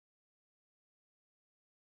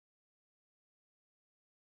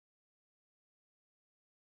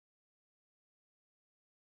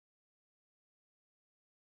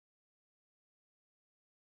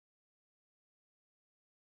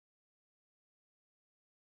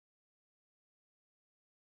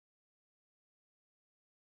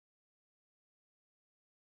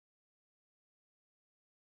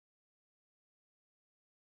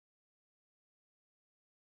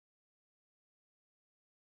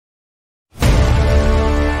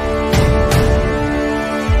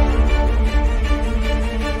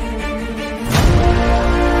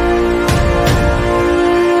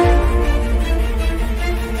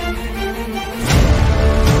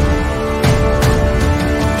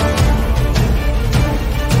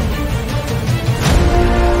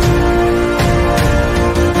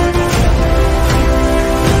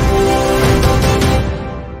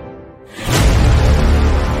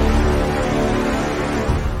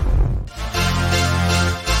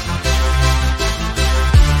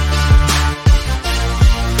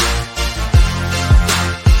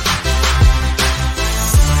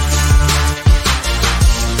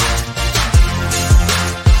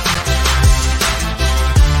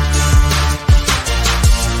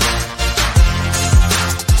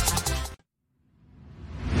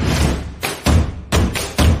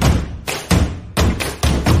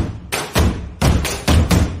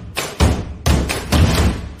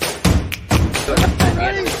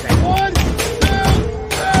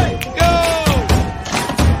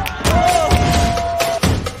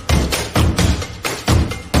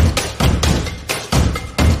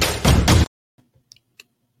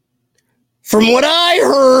From what I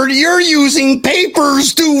heard, you're using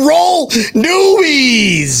papers to roll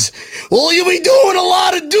doobies. Well, you'll be doing a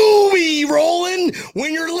lot of doobie rolling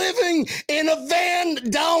when you're living in a van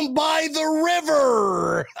down by the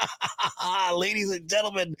river. Ladies and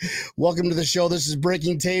gentlemen, welcome to the show. This is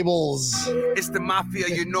Breaking Tables. It's the mafia,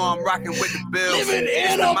 you know I'm rocking with the Bills. Living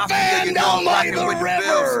It's in the a mafia, van you know down I'm by rocking the with river.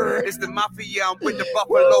 Bills. It's the mafia, I'm with the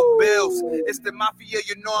Buffalo Bills. It's the mafia,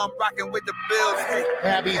 you know I'm rocking with the Bills. Hey,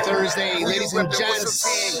 Happy Thursday, who ladies you and reppin'? What's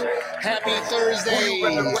gents. your team? Happy Who you Thursday.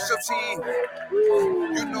 reppin'? What's your team?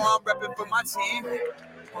 You know I'm reppin' for my team.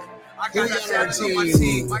 I Who got on that our talent on my team?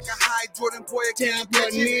 team. Like a high Jordan boy, Tampa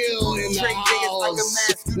Neal in the Trade niggas like a house.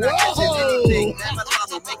 mask. You not catching Whoa! anything.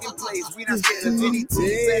 Alabama making plays. We not scared of any team.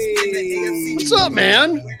 Best in the AFC. What's up,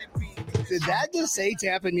 man? Did that just say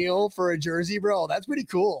Tampa Neal for a jersey, bro? That's pretty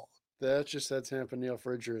cool. That just said Tampa Neal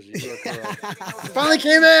for a jersey. You are correct. Finally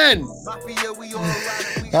came in. Mafia, we all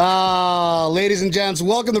ride. Ladies and gents,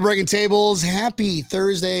 welcome to Breaking Tables. Happy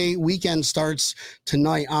Thursday. Weekend starts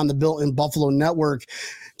tonight on the Built in Buffalo Network.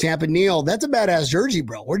 Tampa Neal, that's a badass jersey,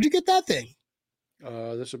 bro. Where'd you get that thing?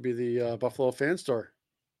 This would be the Buffalo Fan Store.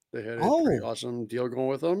 They had a Oh. pretty awesome deal going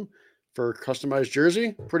with them for customized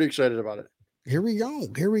jersey. Pretty excited about it. Here we go.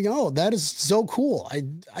 Here we go. That is so cool.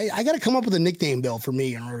 I got to come up with a nickname, Bill, for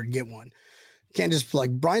me in order to get one. Can't just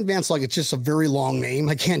like Brian Vance, like it's just a very long name.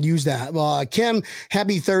 I can't use that. Kim,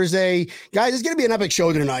 happy Thursday. Guys, it's going to be an epic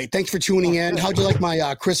show tonight. Thanks for tuning in. How'd you like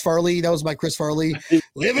my Chris Farley? That was my Chris Farley.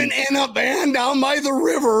 Living in a van down by the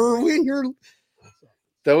river when you're...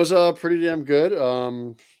 That was pretty damn good.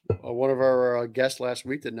 One of our guests last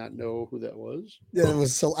week did not know who that was. Yeah, it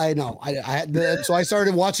was so I know. So I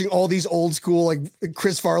started watching all these old school like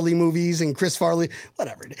Chris Farley movies and Chris Farley,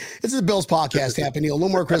 whatever. This is Bill's podcast happening. A little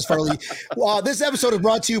more Chris Farley. This episode is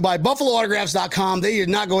brought to you by BuffaloAutographs.com. They did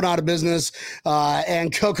not go out of business.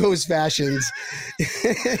 And Coco's Fashions.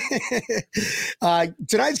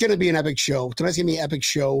 Tonight's going to be an epic show.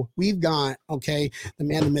 We've got, the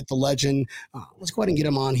man, the myth, the legend. Let's go ahead and get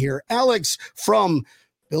him on here. Alex from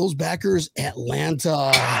Bills Backers Atlanta.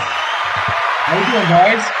 How you doing,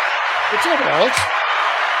 guys? What's up, Alex?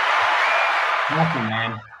 Nothing,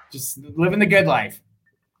 man. Just living the good life.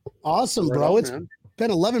 Awesome, Right bro. on, It's man.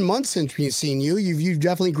 been 11 months since we've seen you. You've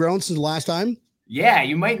definitely grown since the last time. Yeah,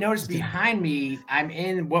 you might notice behind me, I'm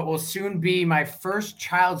in what will soon be my first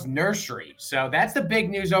child's nursery. So that's the big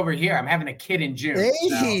news over here. I'm having a kid in June.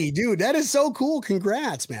 Hey, dude, that is so cool.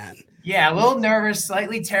 Congrats, man. Yeah, a little nervous,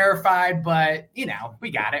 slightly terrified, but we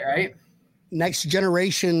got it, right? Next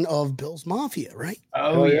generation of Bills Mafia, right?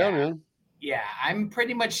 Oh yeah, man. Yeah, I'm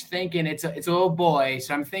pretty much thinking it's a little boy.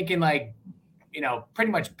 So I'm thinking like, pretty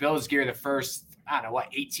much Bills gear the first,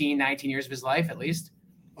 18, 19 years of his life at least.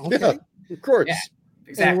 Okay. Yeah, of course. Yeah.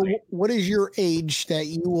 Exactly. And what is your age that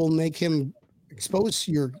you will make him expose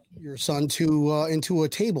your son to into a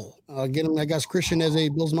table? Get him, I guess, Christian as a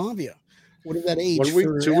Bills Mafia. What is that age? 1 week,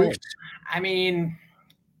 for 2 Alex? weeks. I mean,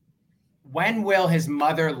 when will his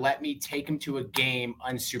mother let me take him to a game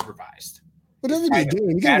unsupervised? What doesn't he do?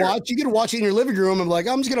 You can watch it in your living room and like,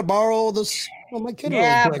 I'm just gonna borrow this. Oh, my kid.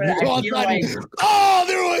 Yeah, real quick. but You go I feel outside like- and, oh,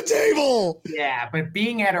 they're on a table. Yeah, but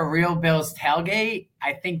being at a real Bills tailgate,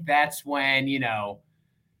 I think that's when,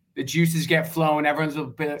 the juices get flowing, everyone's a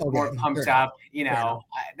bit more pumped fair up, enough.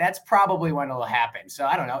 That's probably when it'll happen. So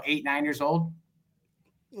I don't know, 8, 9 years old.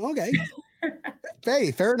 Okay.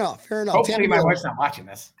 Hey, fair enough. Hopefully my wife's not watching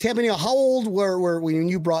this. Tampa Neal, how old were when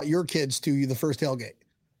you brought your kids to the first tailgate?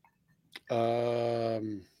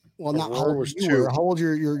 Well, not how Aurora old was you 2. were. How old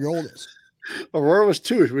your oldest? Aurora was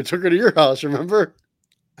 2. We took her to your house, remember?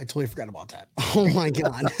 I totally forgot about that. Oh my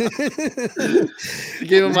god. The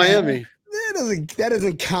game in Miami. That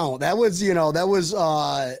doesn't count. That was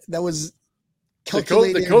The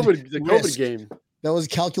calculated COVID risk. game. That was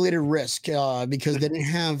calculated risk because they didn't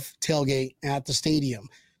have tailgate at the stadium.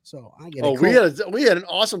 So I get it. Oh, Cool. we had an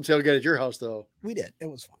awesome tailgate at your house, though. We did. It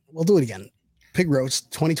was fun. We'll do it again. Pig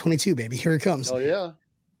roast 2022, baby. Here it comes. Oh yeah.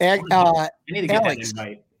 I need to get Alex. that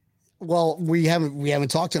invite. Well, we haven't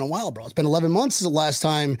talked in a while, bro. It's been 11 months since the last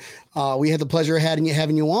time we had the pleasure of having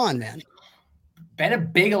you on, man. Been a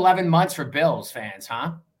big 11 months for Bills fans,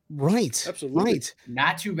 huh? Right. Absolutely. Right.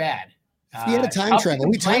 Not too bad. If we had a time tough to travel,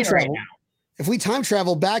 we time complain right travel. now. If we time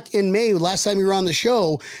travel back in May, last time you were on the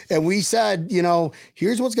show, and we said,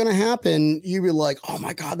 here's what's going to happen, you'd be like, oh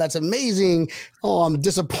my God, that's amazing. Oh, I'm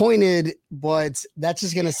disappointed, but that's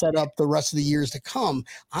just going to set up the rest of the years to come.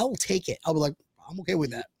 I will take it. I'll be like, I'm okay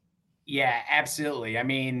with that. Yeah, absolutely. I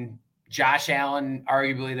mean, Josh Allen,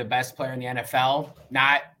 arguably the best player in the NFL.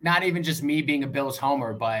 Not even just me being a Bills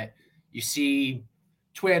homer, but you see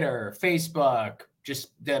Twitter, Facebook,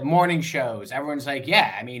 just the morning shows. Everyone's like,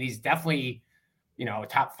 yeah, I mean, he's definitely, a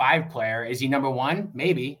top 5 player. Is he number 1?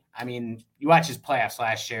 Maybe. I mean, you watch his playoffs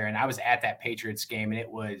last year, and I was at that Patriots game, and it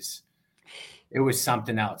was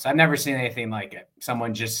something else. I've never seen anything like it.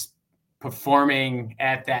 Someone just performing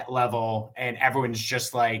at that level, and everyone's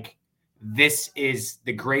just like, this is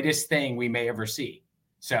the greatest thing we may ever see.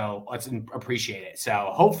 So let's appreciate it.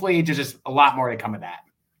 So hopefully there's just a lot more to come of that.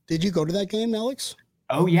 Did you go to that game, Alex?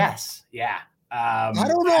 Oh, yes. Yeah. I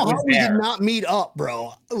don't know how we did not meet up,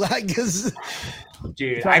 bro. Like,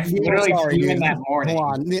 dude, I literally flew in that morning.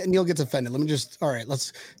 Hold on. Neil gets offended. Let me just, all right,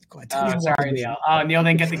 let's go ahead. Oh, sorry, Neil. Oh, Neil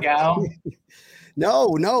didn't get to go?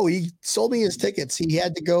 No, he sold me his tickets. He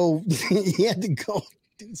had to go do something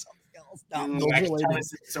else. I can tell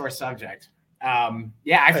this is a sore subject. I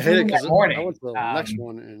flew in that morning. I went to the next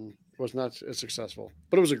one and was not as successful,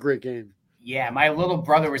 but it was a great game. Yeah, my little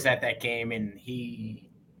brother was at that game, and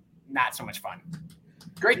not so much fun.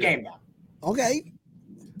 Great game, though. Okay.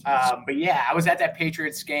 But yeah, I was at that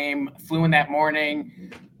Patriots game, flew in that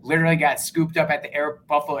morning, literally got scooped up at the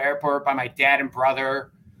Buffalo airport by my dad and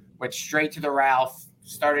brother, went straight to the Ralph,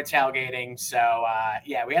 started tailgating. So,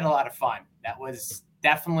 we had a lot of fun. That was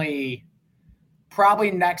definitely probably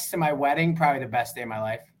next to my wedding, probably the best day of my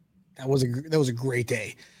life. That was a great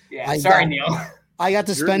day. Yeah. Sorry, Neil. I got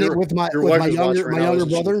to spend it with my younger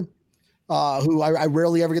brother. Who I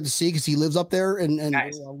rarely ever get to see because he lives up there and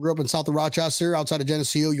nice. Grew up in south of Rochester, outside of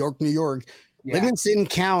Geneseo, York, New York, Livingston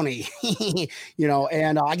County,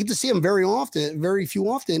 and I get to see him very few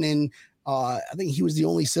often. And I think he was the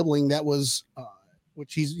only sibling that was,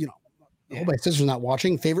 which he's, I hope my sister's not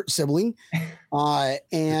watching, favorite sibling.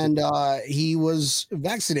 And he was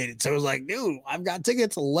vaccinated. So I was like, dude, I've got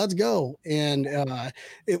tickets. Let's go. And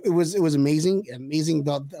it was amazing.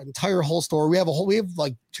 The entire whole store. We have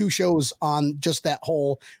like 2 shows on just that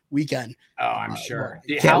whole weekend. Oh, I'm sure.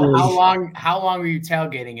 How long were you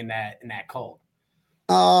tailgating in that cold?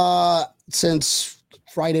 Since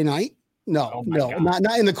Friday night. No,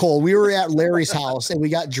 not in the cold. We were at Larry's house and we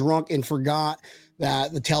got drunk and forgot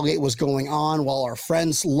that the tailgate was going on while our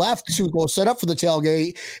friends left to go set up for the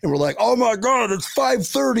tailgate. And we're like, oh my God, it's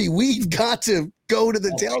 5:30. We've got to go to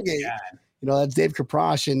the tailgate. That's Dave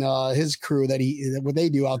Kaprosh and his crew what they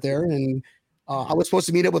do out there. And I was supposed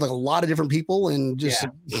to meet up with a lot of different people and just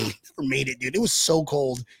never made it, dude. It was so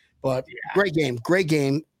cold, but great game.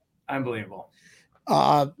 Unbelievable.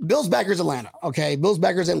 Bills backers Atlanta. Okay. Bills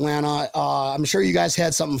backers Atlanta. I'm sure you guys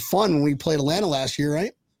had something fun when we played Atlanta last year,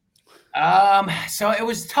 right? So it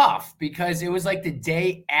was tough because it was like the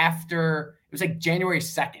day after, it was like January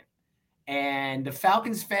 2nd, and the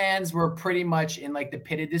Falcons fans were pretty much in like the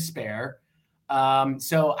pit of despair.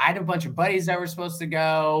 So I had a bunch of buddies that were supposed to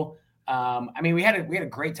go. We had a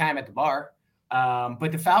great time at the bar.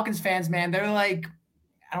 But the Falcons fans, man, they're like,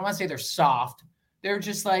 I don't want to say they're soft. They're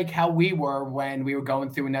just like how we were when we were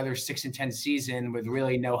going through another 6-10 season with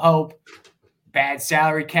really no hope, bad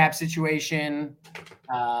salary cap situation.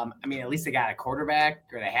 At least they got a quarterback,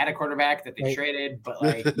 or they had a quarterback that they traded. But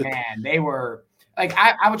like, man, they were like,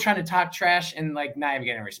 I was trying to talk trash and like not even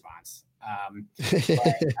getting a response.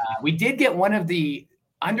 We did get one of the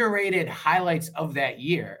underrated highlights of the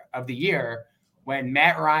year when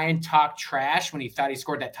Matt Ryan talked trash when he thought he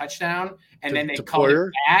scored that touchdown, and then they called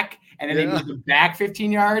it back, and then they moved it back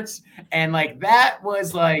 15 yards, and like that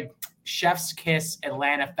was like chef's kiss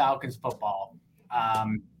Atlanta Falcons football.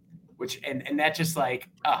 And that just like,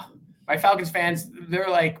 my Falcons fans, they're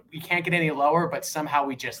like, we can't get any lower, but somehow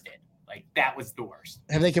we just did. Like, that was the worst.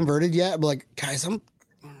 Have they converted yet? But like, guys, I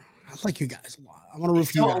like you guys a lot. I want to root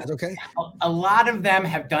for you guys, okay? A lot of them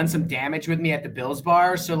have done some damage with me at the Bills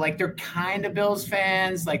bar. So like, they're kind of Bills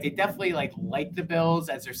fans. Like, they definitely like the Bills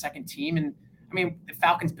as their second team. And the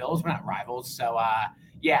Falcons Bills were not rivals. So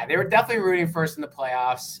they were definitely rooting for us in the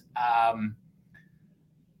playoffs.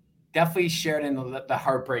 Definitely shared in the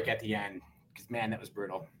heartbreak at the end because, man, that was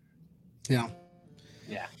brutal. Yeah.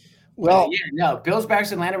 Well, Bills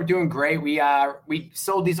backers Atlanta were doing great. We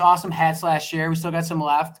sold these awesome hats last year. We still got some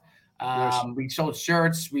left. We sold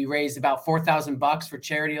shirts. We raised about $4,000 for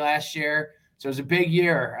charity last year. So it was a big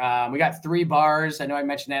year. We got 3 bars. I know I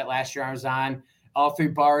mentioned that last year I was on. All 3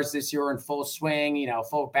 bars this year were in full swing,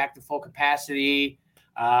 back to full capacity.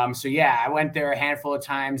 I went there a handful of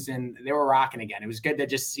times and they were rocking again. It was good to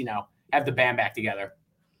just, have the band back together.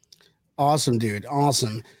 Awesome, dude.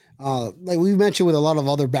 Awesome. Like we mentioned with a lot of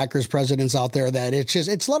other backers presidents out there that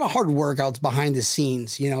it's a lot of hard work out behind the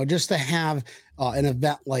scenes, just to have an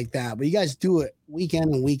event like that. But you guys do it week in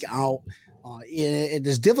and week out. It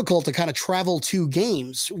is difficult to kind of travel to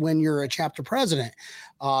games when you're a chapter president.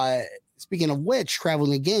 Speaking of which,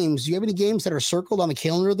 traveling to games, do you have any games that are circled on the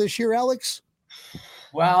calendar this year, Alex?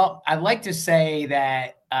 Well, I'd like to say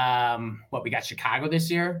that we got Chicago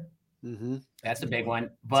this year. Mm-hmm. That's a big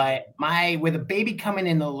one. But with a baby coming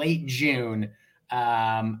in the late June,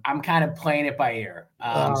 I'm kind of playing it by ear. So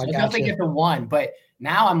I definitely get the one, but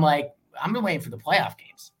now I'm waiting for the playoff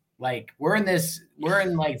games. Like we're in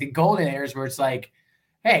like the golden years where it's like,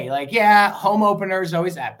 hey, like, yeah, home opener is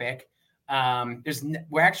always epic.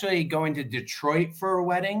 We're actually going to Detroit for a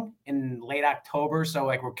wedding in late October. So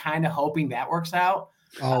like, we're kind of hoping that works out.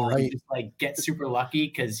 Oh, right. Just like get super lucky.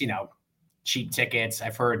 Cause cheap tickets.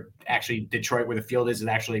 I've heard actually Detroit where the field is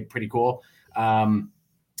actually pretty cool.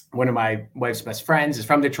 One of my wife's best friends is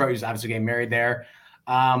from Detroit. Who's obviously getting married there.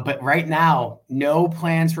 But right now, no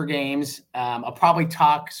plans for games. I'll probably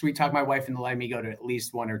sweet talk my wife into letting me go to at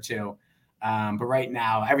least one or two. But right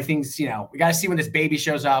now, everything's, we got to see when this baby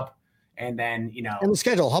shows up. And then, And the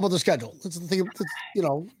schedule. How about the schedule? Let's think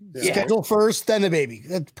of, schedule first, then the baby.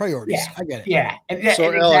 That's priorities. Yeah. I get it. Yeah.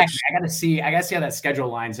 So exactly. Alex, I got to see how that schedule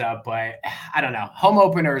lines up. But I don't know. Home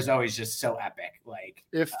opener is always just so epic. Like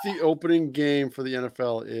if the opening game for the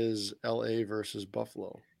NFL is LA versus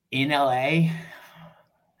Buffalo. In LA,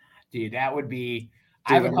 dude, that would be.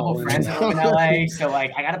 I have a couple friends that live in LA. So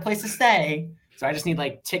like, I got a place to stay. So I just need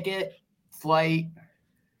like ticket, flight.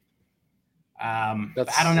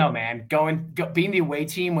 I don't know, man. Being the away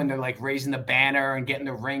team when they're like raising the banner and getting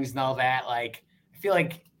the rings and all that. Like, I feel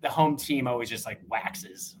like the home team always just like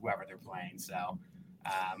waxes whoever they're playing. So,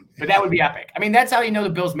 but that would be epic. I mean, that's how the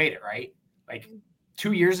Bills made it, right? Like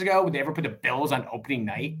 2 years ago, would they ever put the Bills on opening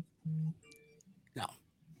night? No.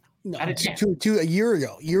 A year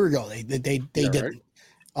ago, they didn't.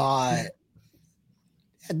 Right.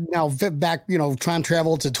 Now back, trying to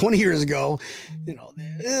travel to 20 years ago, no,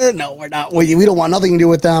 we're not. We don't want nothing to do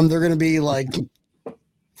with them. They're going to be like,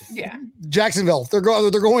 yeah, Jacksonville. They're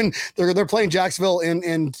playing Jacksonville in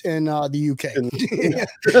the UK.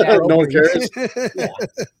 No one cares. Yeah.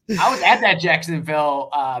 I was at that Jacksonville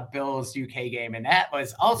Bills UK game, and that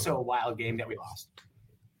was also a wild game that we lost.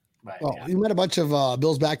 But, we met a bunch of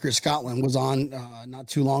Bills backers. Scotland was on not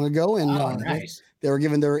too long ago, and nice. They were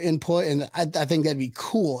giving their input, and I think that'd be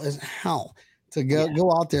cool as hell to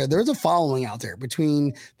go out there. There's a following out there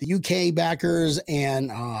between the UK backers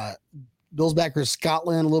and Bills backers,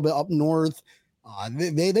 Scotland, a little bit up north.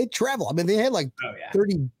 They travel. I mean, they had like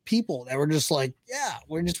 30 people that were just like,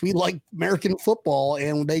 we like American football,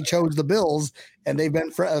 and they chose the Bills, and they've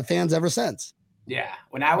been fans ever since. Yeah.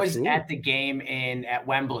 When I was at the game at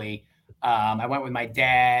Wembley, I went with my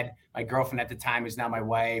dad, my girlfriend at the time, who's now my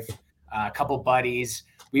wife, a couple buddies.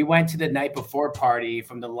 We went to the night before party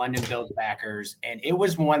from the London Bills backers, and it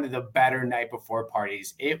was one of the better night before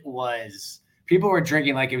parties. It was, people were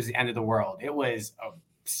drinking like it was the end of the world. It was a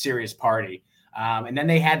serious party. And then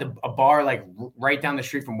they had a bar like right down the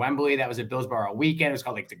street from Wembley. That was a Bills bar all weekend. It was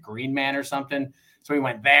called like the Green Man or something. So we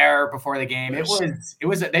went there before the game.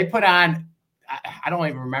 They put on, I don't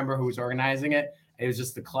even remember who was organizing it. It was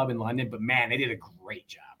just the club in London, but man, they did a great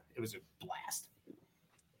job. It was a blast.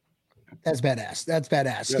 That's badass. Yeah,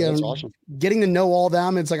 that's awesome. Getting to know all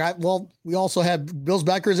them. It's like, we also had Bills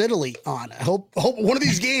backers Italy on. I hope one of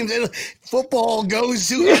these games, football goes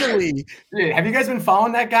to Italy. Dude, have you guys been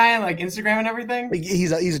following that guy on like Instagram and everything?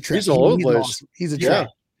 He's a trip. He's all over the place. Awesome. He's a trip.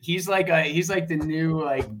 He's like the new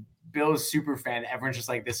like Bills super fan. Everyone's just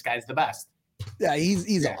like, this guy's the best. Yeah,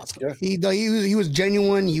 he's awesome. Yeah. He was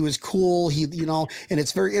genuine. He was cool. And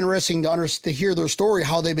it's very interesting to hear their story,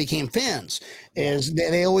 how they became fans. Is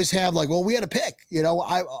they always have like, well, we had to pick.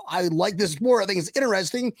 I like this more. I think it's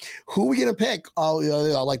interesting. Who are we gonna pick? Oh,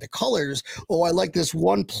 I like the colors. Oh, I like this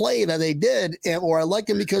one play that they did, or I like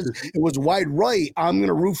them because it was wide right. I'm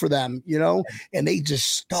gonna root for them. And they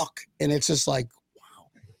just stuck. And it's just like,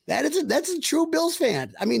 that's a true Bills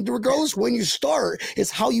fan. I mean, regardless when you start,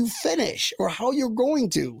 it's how you finish or how you're going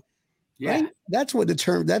to. Yeah, right? That's what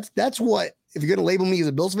that's what. If you're going to label me as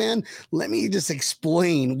a Bills fan, let me just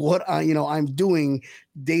explain what I'm doing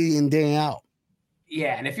day in, day out.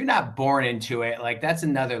 Yeah, and if you're not born into it, like that's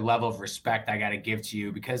another level of respect I got to give to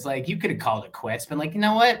you, because like you could have called it quits, been like, you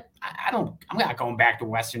know what, I'm not going back to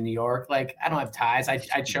Western New York. Like I don't have ties. I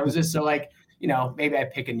chose this, so like maybe I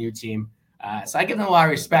pick a new team. So I give them a lot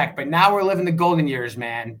of respect, but now we're living the golden years,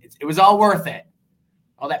 man. It was all worth it.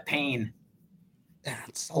 All that pain.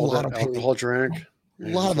 That's a lot of alcohol drink. A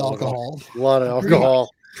lot of alcohol. A lot of alcohol.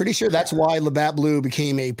 Pretty sure that's why Labatt Blue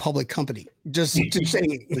became a public company. Just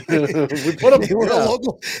saying. We put them. They were a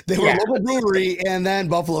local brewery, and then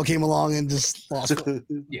Buffalo came along and just lost it.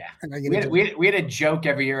 Yeah, we had a joke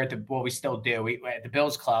every year we still do. At the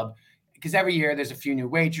Bills Club, because every year there's a few new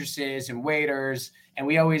waitresses and waiters, and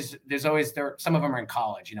some of them are in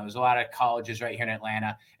college. There's a lot of colleges right here in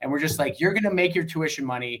Atlanta, and we're just like, you're going to make your tuition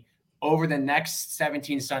money over the next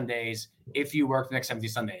 17 Sundays if you work the next 17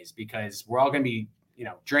 Sundays, because we're all going to be,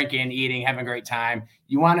 drinking, eating, having a great time.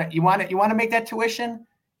 You want to make that tuition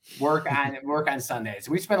work on Sundays.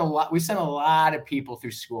 We sent a lot of people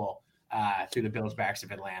through school, through the Bills Backers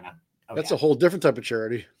of Atlanta. That's a whole different type of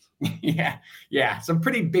charity. Yeah. Some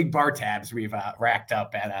pretty big bar tabs we've racked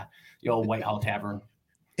up at the old Whitehall Tavern.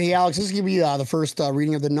 Hey, Alex, this is going to be the first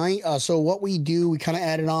reading of the night. So what we do, we kind of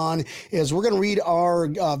added on, is we're going to read our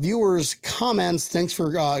viewers' comments. Thanks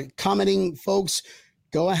for commenting, folks.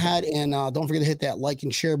 Go ahead and don't forget to hit that like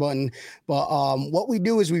and share button. But what we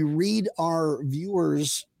do is we read our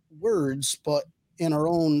viewers' words, but in our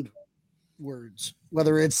own words.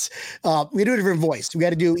 Whether it's we do a different voice. We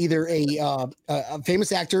got to do either a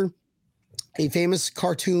famous actor, a famous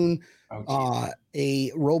cartoon,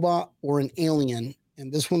 a robot, or an alien.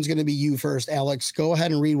 And this one's going to be you first, Alex. Go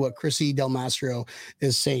ahead and read what Chrissy Del Mastro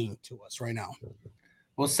is saying to us right now.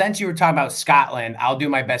 Well, since you were talking about Scotland, I'll do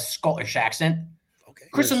my best Scottish accent. Okay.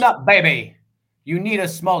 Christen up, baby. You need a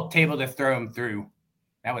small table to throw him through.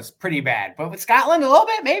 That was pretty bad. But with Scotland, a little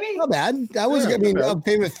bit, maybe. Not bad. That was,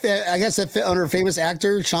 famous. I guess that fit under famous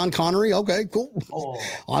actor, Sean Connery. Okay, cool.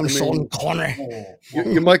 I'm Sean Connery.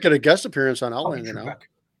 You might get a guest appearance on Outlander now.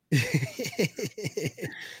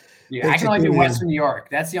 Yeah, I can only do Western New York.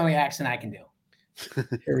 That's the only accent I can do.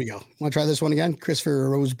 Here we go. Want to try this one again? Christopher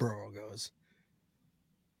Roseborough goes.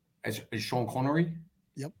 Is Sean Connery?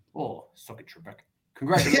 Yep. Oh, suck it, Trebek.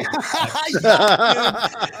 Congratulations.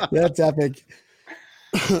 That's epic.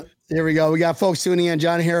 Here we go. We got folks tuning in.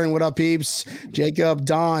 John Heron, what up, peeps? Jacob,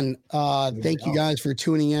 Don, thank you guys for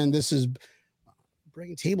tuning in. This is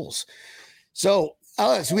Breaking Tables. So,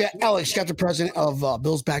 Alex, we got Alex, got the president of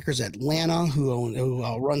Bills Backers Atlanta, who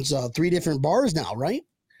runs 3 different bars now, right?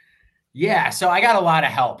 Yeah, so I got a lot of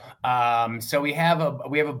help. So we have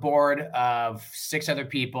a board of 6 other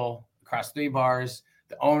people across 3 bars.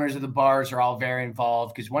 The owners of the bars are all very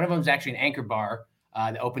involved because one of them is actually an anchor bar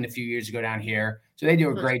that opened a few years ago down here. So they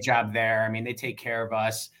do a great job there. I mean, they take care of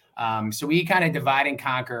us. So we kind of divide and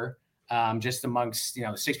conquer just amongst,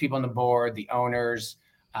 6 people on the board, the owners.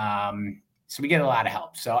 So we get a lot of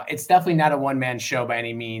help. So it's definitely not a one-man show by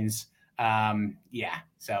any means.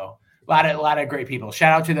 So a lot of great people.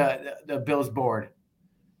 Shout out to the Bills board.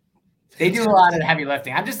 They do a lot of the heavy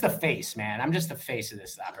lifting. I'm just the face, man. I'm just the face of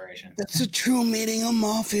this operation. That's a true meeting of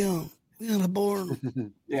mafia. We got a board.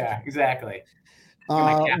 Yeah, exactly.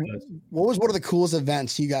 What was one of the coolest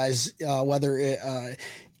events you guys, whether it,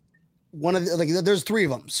 one of the, there's 3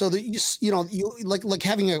 of them. So you like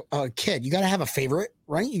having a kid, you got to have a favorite,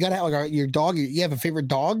 right? You got to have your dog. You have a favorite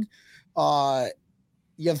dog.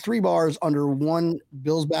 You have 3 bars under one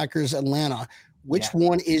Bills Backers Atlanta. Which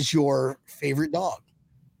one is your favorite dog?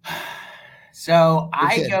 So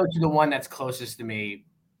I go to the one that's closest to me,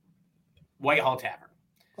 Whitehall Tavern.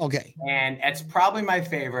 Okay. And it's probably my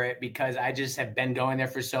favorite because I just have been going there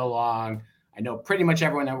for so long. I know pretty much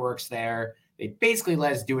everyone that works there. They basically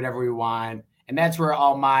let us do whatever we want. And that's where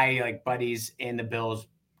all my buddies in the Bills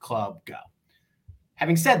club go.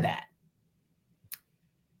 Having said that,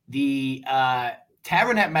 the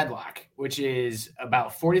Tavern at Medlock, which is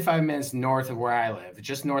about 45 minutes north of where I live,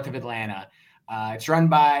 just north of Atlanta. It's run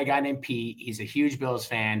by a guy named Pete. He's a huge Bills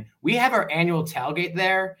fan. We have our annual tailgate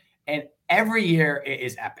there, and every year it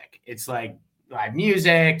is epic. It's like live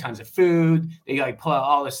music, tons of food. They pull out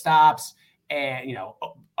all the stops, and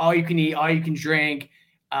all you can eat, all you can drink.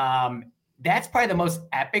 That's probably the most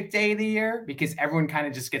epic day of the year because everyone kind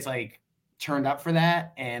of just gets turned up for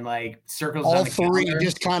that and circles. All 3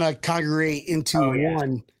 just kind of congregate into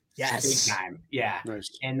one. Yes. Big time. Yeah. Nice.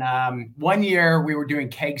 And one year we were doing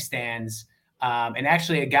keg stands. And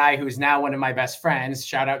actually a guy who is now one of my best friends,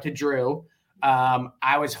 shout out to Drew.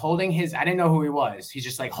 I was holding I didn't know who he was. He's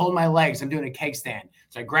just hold my legs. I'm doing a keg stand.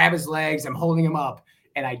 So I grab his legs, I'm holding him up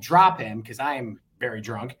and I drop him because I am very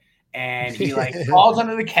drunk. And he falls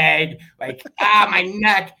under the keg, my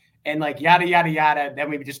neck and yada, yada, yada.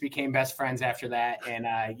 Then we just became best friends after that. And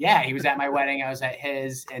he was at my wedding. I was at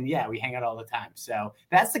his and we hang out all the time. So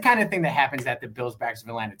that's the kind of thing that happens at the Bills Backers of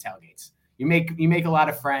Atlanta tailgates. You make a lot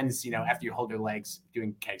of friends, after you hold their legs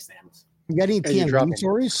doing keg stands. You got any TMZ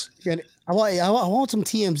stories? I want some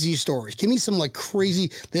TMZ stories. Give me some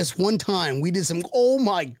crazy. This one time we did some. Oh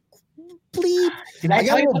my bleep! I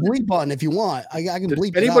got a little bleep button if you want. I can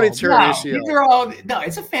bleep. Anybody it out. turn these are all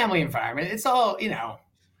It's a family environment. It's all Did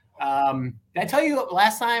I tell you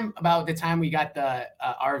last time about the time we got the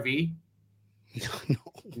RV?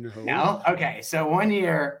 No. No. Okay. So one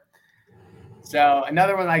year. So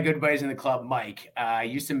another one of my good buddies in the club, Mike,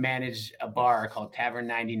 used to manage a bar called Tavern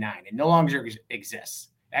 99. It no longer exists.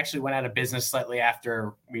 It actually went out of business slightly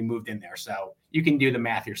after we moved in there. So you can do the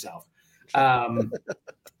math yourself.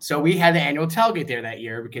 So we had the annual tailgate there that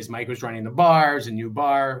year because Mike was running the bar. It was a new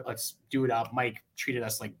bar. Let's do it up. Mike treated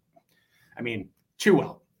us too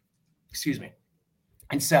well. Excuse me.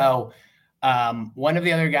 And so one of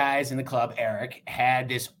the other guys in the club, Eric, had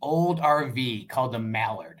this old RV called the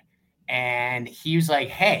Mallard. And he was like,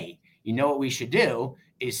 hey, you know what we should do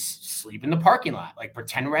is sleep in the parking lot. Like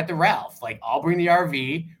pretend we're at the Ralph. Like I'll bring the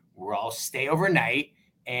RV. We'll all stay overnight.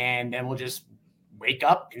 And then we'll just wake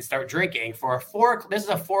up and start drinking for this is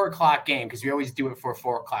a 4 o'clock game because we always do it for a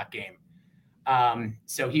 4 o'clock game.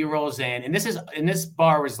 So he rolls in and this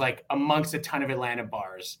bar was like amongst a ton of Atlanta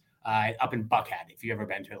bars up in Buckhead, if you've ever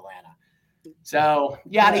been to Atlanta. So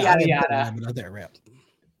yada.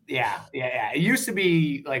 Yeah. It used to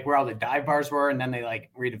be like where all the dive bars were, and then they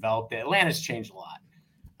like redeveloped it. Atlanta's changed a lot.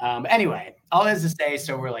 Anyway, all that is to say,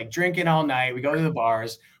 so we're like drinking all night. We go to the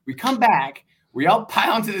bars. We come back. We all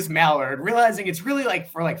pile into this Mallard, realizing it's really like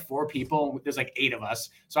for like 4 people. There's like 8 of us.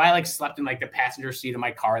 So I like slept in like the passenger seat of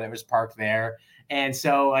my car that was parked there. And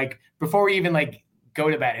so like before we even like go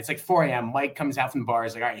to bed, it's like 4 a.m. Mike comes out from the bar.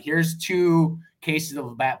 He's like, all right, here's 2 cases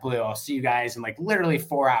of Bat Blue. I'll see you guys in like literally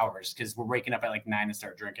 4 hours because we're waking up at like 9 to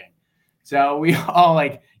start drinking. So we all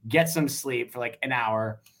like get some sleep for like an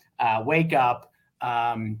hour, wake up.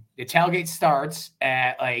 The tailgate starts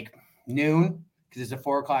at like noon because it's a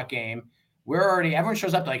 4 o'clock game. Everyone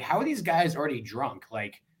shows up like, how are these guys already drunk?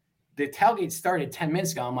 Like the tailgate started 10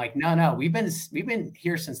 minutes ago. I'm like, no, we've been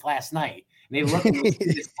here since last night. And they look at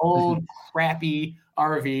this old crappy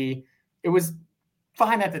RV. It was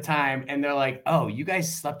fine at the time. And they're like, oh, you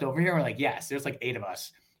guys slept over here? We're like, yes, there's like 8 of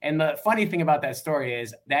us. And the funny thing about that story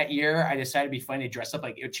is that year I decided to be funny to dress up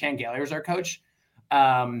like Chan Gailey was our coach.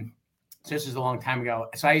 So this was a long time ago.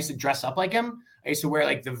 So I used to dress up like him. I used to wear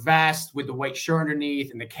like the vest with the white shirt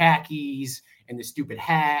underneath and the khakis and the stupid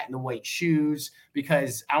hat and the white shoes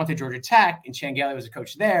because I went to Georgia Tech and Chan Gailey was a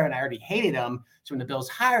coach there and I already hated him. So when the Bills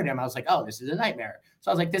hired him, I was like, oh, this is a nightmare. So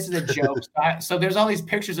I was like, this is a joke. So there's all these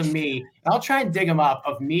pictures of me. And I'll try and dig them up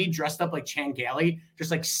of me dressed up like Chan Gailey, just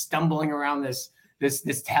like stumbling around this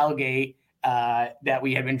tailgate that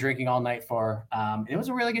we had been drinking all night for. And it was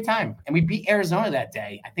a really good time. And we beat Arizona that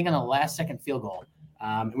day, I think on the last second field goal.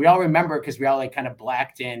 We all remember because we all like kind of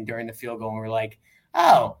blacked in during the field goal and we're like,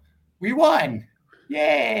 oh, we won.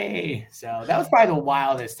 Yay. So that was probably the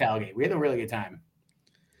wildest tailgate. We had a really good time.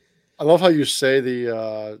 I love how you say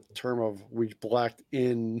the term of we blacked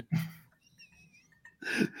in.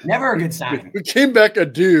 Never a good sign. We came back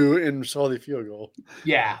and saw the field goal.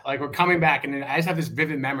 Yeah, like we're coming back, and then I just have this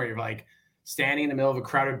vivid memory of like standing in the middle of a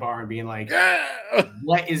crowded bar and being like,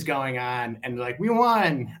 what is going on? And like, we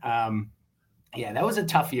won. Yeah, that was a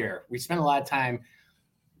tough year. We spent a lot of time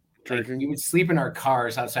drinking. Like, we would sleep in our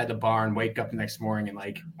cars outside the bar and wake up the next morning and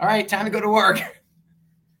like, all right, time to go to work.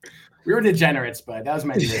 We were degenerates, but that was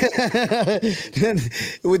my year.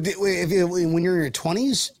 When you're in your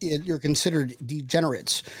 20s, you're considered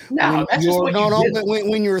degenerates. No,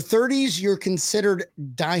 when you're 30s, you're considered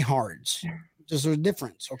diehards. There's a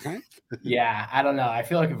difference, okay? Yeah, I don't know. I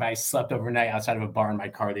feel like if I slept overnight outside of a bar in my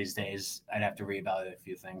car these days, I'd have to reevaluate a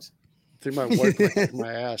few things. I think my wife might kick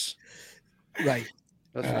my ass. Right.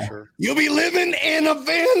 That's for sure. You'll be living in a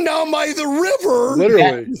van down by the river.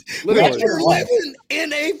 Literally. You're living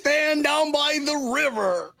in a van down by the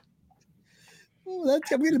river. Oh,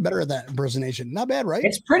 I'm getting better at that impersonation. Not bad, right?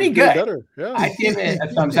 It's pretty good. Better. Yeah. I give it a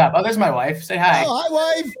thumbs up. Oh, there's my wife. Say hi. Oh, hi,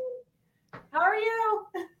 wife. How are you?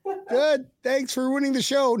 Good. Thanks for winning the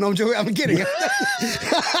show. No, I'm joking. I'm kidding.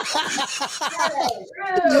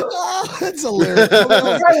 Oh, that's hilarious. You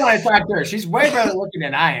probably want to talk to her. She's way better looking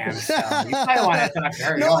than I am. So you probably want to talk to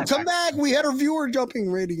her. No, come back. We had our viewer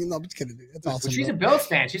jumping rating. No, I'm just kidding. That's awesome. Well, she's a Bills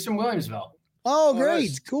fan. She's from Williamsville. Oh, great.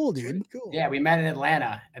 Nice. Cool, dude. Cool. Yeah, we met in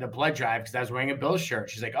Atlanta at a blood drive because I was wearing a Bills shirt.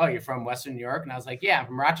 She's like, oh, you're from Western New York? And I was like, yeah, I'm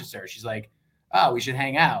from Rochester. She's like, oh, we should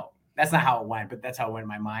hang out. That's not how it went, but that's how it went in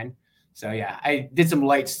my mind. So, yeah, I did some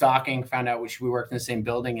light stalking, found out we worked in the same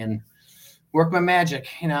building and worked my magic,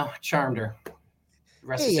 charmed her.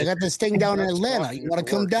 Hey, I got this thing down in Atlanta. You want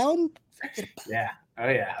to come down? Yeah. Oh,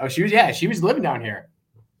 yeah. Oh, she was living down here.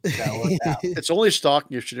 So it's only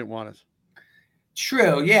stalking if she didn't want it.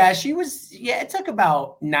 True. Yeah, she was. Yeah, it took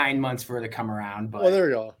about 9 months for her to come around. But there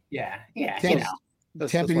you go. Yeah. Yeah.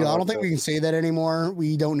 That's I don't think we can say that anymore.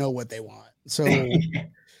 We don't know what they want. So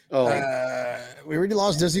we already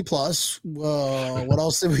lost Disney Plus. What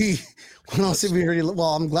else did we already?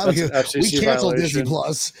 Well, I'm glad we canceled violation. Disney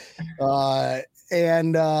Plus.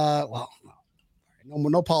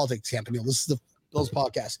 No politics, Tampa Neal. This is the Bills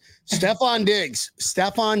podcast. Stephon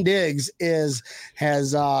Diggs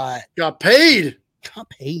has Got paid. got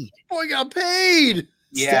paid. Boy, got paid.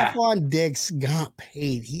 Yeah. Stephon Diggs got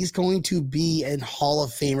paid. He's going to be a Hall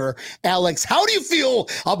of Famer. Alex, how do you feel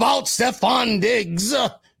about Stephon Diggs?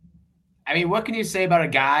 I mean, what can you say about a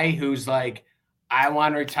guy who's like, I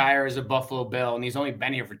want to retire as a Buffalo Bill, and he's only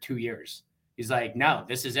been here for 2 years. He's like, no,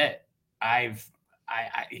 this is it. And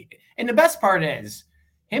the best part is,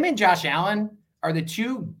 him and Josh Allen are the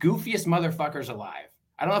two goofiest motherfuckers alive.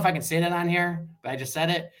 I don't know if I can say that on here, but I just said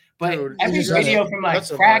it. But Dude, every you said video it. from like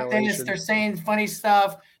That's a practice, violation. they're saying funny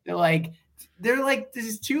stuff. They're like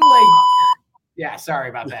these two like, yeah. Sorry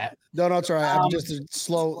about that. No, it's all right. I'm just a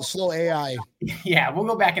slow AI. Yeah, we'll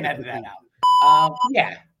go back and edit that out.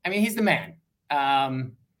 Yeah, I mean, he's the man.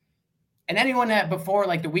 And anyone that before,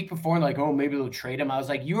 like the week before, like, oh, maybe they'll trade him. I was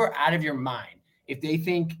like, you are out of your mind. If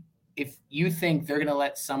you think they're gonna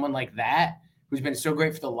let someone like that, who's been so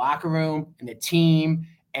great for the locker room and the team,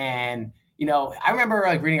 and I remember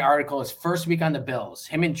like reading an article his first week on the Bills.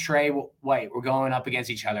 Him and Trey White were going up against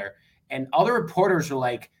each other, and other reporters were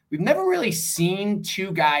like, we've never really seen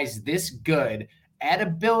two guys this good at a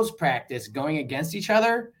Bills practice going against each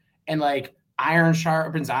other, and like iron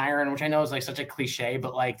sharpens iron, which I know is like such a cliche,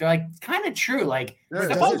 but like they're like kind of true. Like Yeah,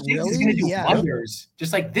 Stephon does it Diggs is really? going to do Yeah. wonders.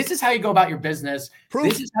 Just like this is how you go about your business. Proof.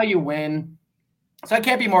 This is how you win. So I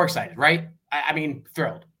can't be more excited, right? I mean,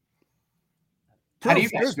 thrilled. How do you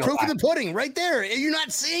guys There's feel proof about of the pudding right there. You're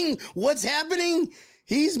not seeing what's happening.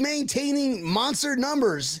 He's maintaining monster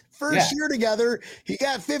numbers. First year together, he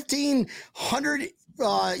got 1,500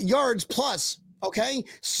 yards plus. Okay.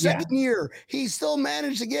 Second year, he still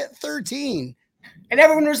managed to get 13. And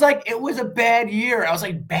everyone was like, it was a bad year. I was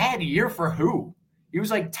like, bad year for who? He was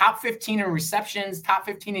like top 15 in receptions, top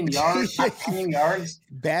 15 in yards, top 10 in yards.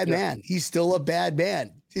 Bad man. He's still a bad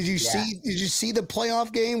man. Did you see the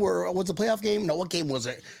playoff game? What's the playoff game? No, what game was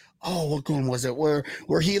it? Oh, what game was it? Where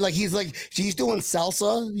he's doing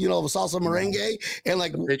salsa, salsa merengue, and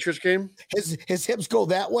like The Patriots game. his hips go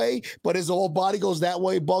that way, but his whole body goes that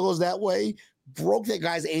way, ball goes that way. Broke that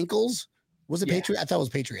guy's ankles. Was it Patriots? I thought it was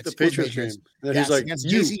Patriots. The Patriots game. Then Yes, he's like, against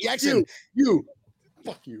you, JC Jackson. you,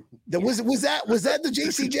 fuck you. Was that the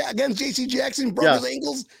against JC Jackson broke his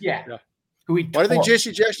ankles? Yeah. Yeah. Who he Why do you think tore.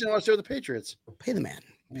 JC Jackson wants to go to the Patriots? Pay the man.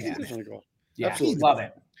 He Yeah. doesn't want to go. Yeah. Absolutely. Love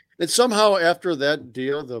it. And somehow after that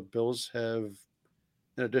deal, the Bills have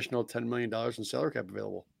an additional $10 million in salary cap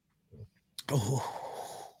available. Oh.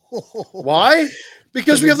 Why?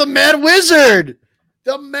 Because we have the Mad Wizard.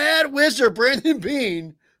 The Mad Wizard, Brandon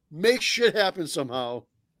Beane, makes shit happen somehow.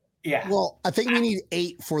 Yeah. Well, I think we need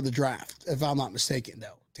 8 for the draft, if I'm not mistaken,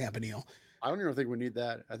 though, Tampa Neal. I don't even think we need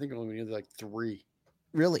that. I think only we need like 3.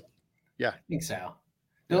 Really? I think so.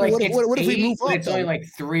 They're like, What if we 8, move but up, it's only though? like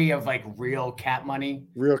 3 of like real cap money.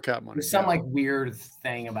 Real cap money. There's some yeah. like weird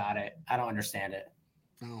thing about it. I don't understand it.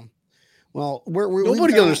 Oh. Well,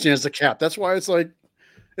 Nobody understands the cap. That's why it's like,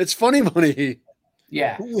 it's funny money.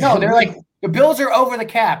 Yeah. No, they're like, the Bills are over the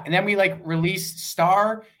cap. And then we like released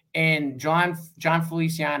Starr and John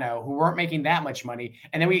Feliciano, who weren't making that much money.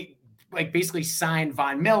 And then we like basically signed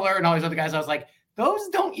Von Miller and all these other guys. I was like, those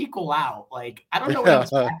don't equal out. Like, I don't know what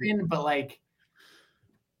else happened, but like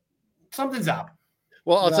something's up.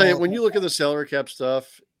 Well, I'll tell you, when you look at the salary cap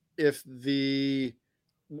stuff, if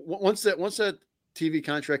once that TV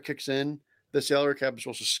contract kicks in, the salary cap is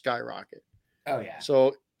supposed to skyrocket. Oh yeah.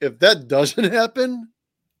 So if that doesn't happen,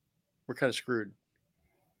 we're kind of screwed.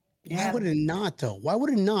 Why would it not, though? Why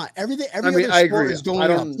would it not? Every I other agree. sport is going I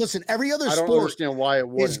up. don't- Listen, every other I don't sport understand why it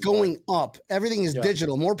wouldn't. is going up. Everything is Yeah.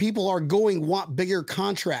 digital. More people are want bigger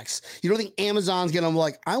contracts. You don't think Amazon's going to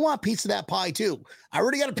like, I want a piece of that pie too. I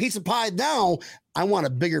already got a piece of pie now. I want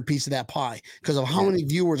a bigger piece of that pie because of how many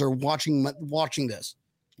viewers are watching this.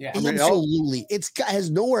 Yeah. Absolutely.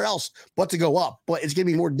 Has nowhere else but to go up, but it's going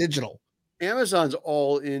to be more digital. Amazon's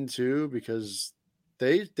all in too because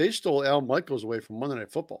they stole Al Michaels away from Monday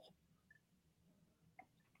Night Football.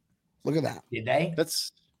 Look at that. Did they?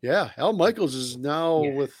 Al Michaels is now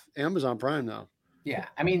Yeah. with Amazon Prime now. Yeah.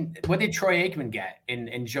 I mean, what did Troy Aikman get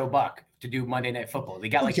in Joe Buck to do Monday Night Football? They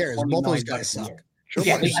got Who like cares? 20 Both those million guys bucks a suck. year. Joe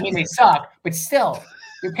Yeah, Buck they suck, but still,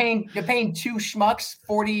 they're paying 2 schmucks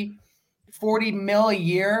 40 mil a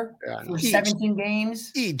year Yeah, I know. for Each. 17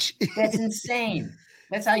 games. Each. That's insane.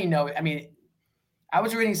 That's how you know it. I mean, I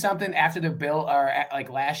was reading something after the bill, or like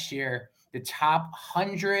last year, the top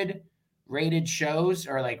 100 rated shows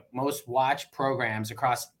or like most watched programs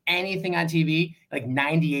across anything on TV, like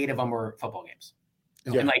 98 of them were football games.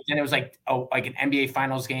 Yeah. And like then it was like like an NBA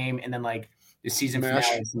finals game, and then like the season MASH.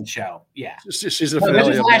 finale of some show. Yeah. She's a No, this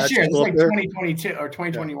finale is of last MASH year. This is up like there. 2022 or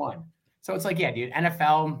 2021. So it's like, yeah, dude,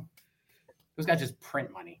 NFL, those guys just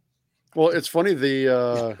print money. Well, it's funny. What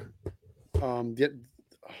the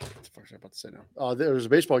fuck was I about to say now? There was a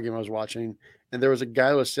baseball game I was watching, and there was a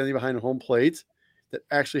guy who was standing behind home plate that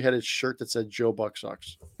actually had his shirt that said "Joe Buck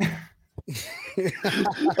sucks." I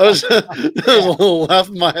was a little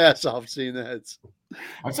laughing my ass off seeing that.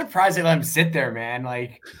 I'm surprised they let him sit there, man.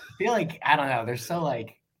 Like, I feel like, I don't know. They're so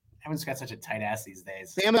like, everyone's got such a tight ass these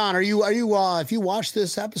days. Amazon, are you if you watch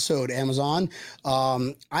this episode, Amazon,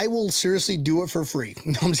 I will seriously do it for free.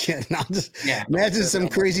 No, I'm just kidding. Imagine some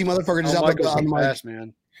crazy motherfucker just out Michael's on so my fast,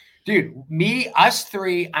 man. Dude, us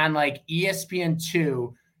three on like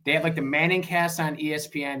ESPN2. They have like the Manning cast on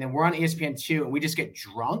ESPN, and we're on ESPN2, and we just get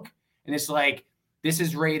drunk. And it's like, this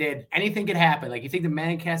is rated. Anything could happen. Like, you think the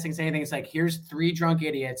Manning cast thinks anything? It's like, here's 3 drunk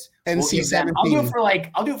idiots. NC-17. I'll do it for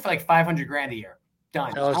like $500,000 a year.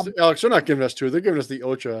 Done. Alex, they're not giving us 2. They're giving us the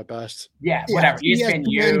Ocho at best. Yeah, whatever. ESPN,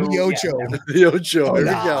 the Ocho. The Ocho. Here we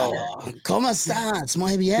go. ¿Cómo estás?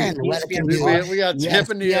 Muy bien. We got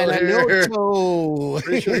Tampa Neal here. Ocho.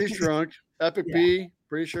 Pretty sure he's drunk. Epic B.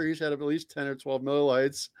 Pretty sure he's had at least 10 or 12 Miller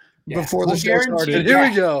Lights before the show started. And here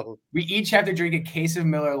we go. We each have to drink a case of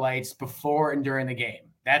Miller Lights before and during the game.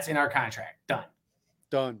 That's in our contract.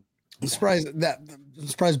 Done. I'm surprised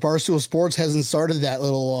Barstool Sports hasn't started that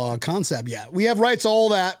little concept yet. We have rights to all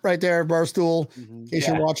that right there, Barstool, in case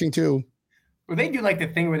you're watching too. Well, they do like the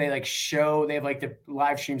thing where they like show, they have like the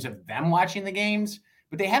live streams of them watching the games,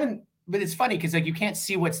 but they haven't, but it's funny because like you can't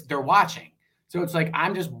see what they're watching. So it's like,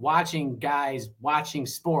 I'm just watching guys watching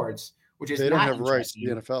sports, which is they don't not have rights to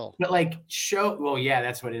the NFL. But like well, yeah,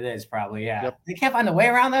 that's what it is probably. Yeah. Yep. They can't find a way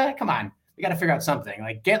around that. Come on. We got to figure out something.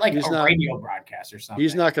 Like get like radio broadcast or something.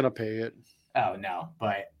 He's not going to pay it. Oh no,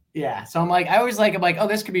 but yeah. So I'm like, I'm like, oh,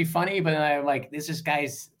 this could be funny, but then I'm like, this is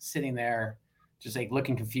guys sitting there, just like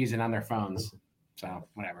looking confused and on their phones. So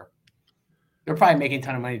whatever. They're probably making a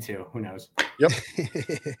ton of money too. Who knows? Yep.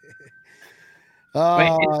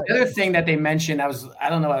 But the other thing that they mentioned, I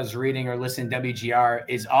was reading or listening to WGR,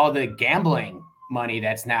 is all the gambling money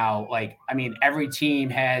that's now like, I mean, every team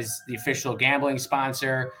has the official gambling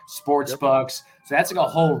sponsor, sports books. So that's like a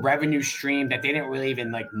whole revenue stream that they didn't really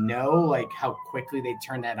even like know like how quickly they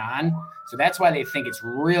turn that on. So that's why they think it's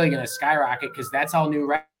really going to skyrocket, because that's all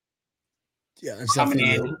new it's coming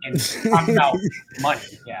in and talking about money.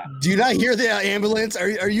 Yeah. Do you not hear the ambulance?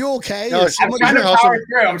 Are you okay? No, I'm trying to power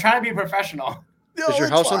through. I'm trying to be professional. No, is your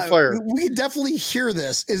house on fire? We definitely hear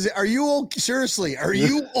this. Are you okay? Seriously, are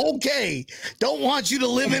you okay? Don't want you to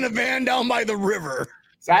live in a van down by the river.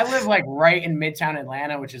 So I live like right in Midtown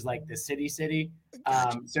Atlanta, which is like the city.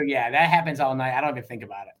 So yeah, that happens all night. I don't even think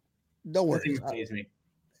about it. Don't worry. It plays me.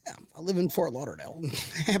 Yeah, I live in Fort Lauderdale. It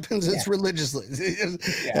happens. It's religiously,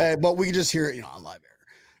 but we can just hear it, on live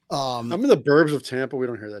air. I'm in the burbs of Tampa. We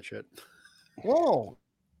don't hear that shit. Whoa.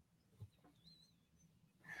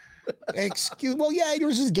 Well, yeah,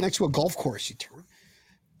 yours is next to a golf course, you turn.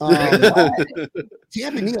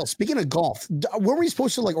 Tampa Neal, speaking of golf, were we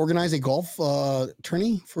supposed to like organize a golf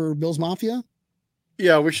tourney for Bills Mafia?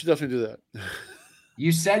 Yeah, we should definitely do that.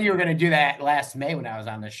 You said you were going to do that last May when I was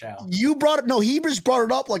on the show. You brought it. No, he just brought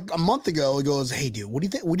it up like a month ago. He goes, "Hey, dude, what do you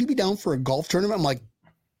think? Would you be down for a golf tournament?" I'm like,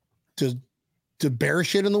 to bear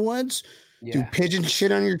shit in the woods, do pigeon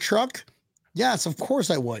shit on your truck? Yes, of course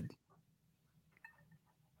I would.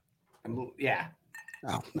 Yeah.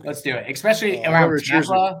 Oh, nice. Let's do it. Especially around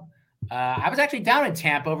Tampa. I was actually down in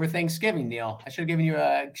Tampa over Thanksgiving, Neil. I should have given you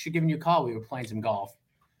a call. We were playing some golf.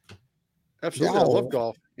 Absolutely. I love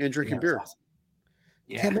golf and drinking beer. Awesome.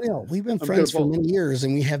 Yeah. Tampa Neal, we've been friends for many years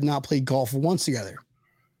and we have not played golf once together.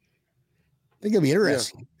 I think it'll be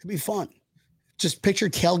interesting. Yeah. It'll be fun. Just picture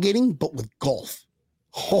tailgating, but with golf.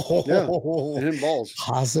 And hitting balls.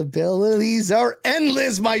 Possibilities are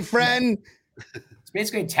endless, my friend. It's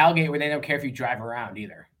basically a tailgate where they don't care if you drive around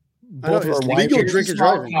either. Both are legal drinking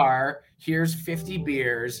driving. Car, here's 50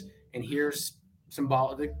 beers, and here's some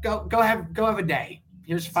ball. Go have a day.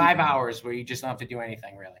 Here's 5 hours where you just don't have to do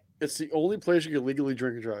anything really. It's the only place you can legally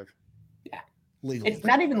drink and drive. Yeah, legally. It's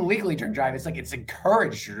not even legally drink and drive. It's like it's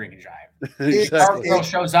encouraged to drink and drive. Exactly. Girl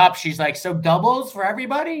shows up. She's like, "So doubles for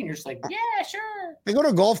everybody?" And you're just like, "Yeah, sure." I go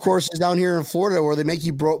to golf courses down here in Florida where they make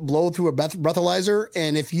you blow through a breathalyzer,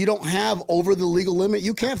 and if you don't have over the legal limit,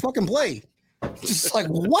 you can't fucking play. Just like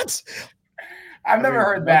what? I've never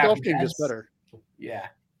heard that. Golf game gets better. Yeah,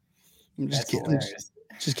 I'm just kidding.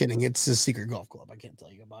 Just kidding. It's a secret golf club. I can't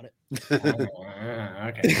tell you about it.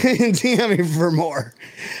 Okay. DM me for more.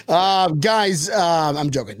 Guys,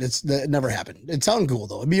 I'm joking. It never happened. It sounded cool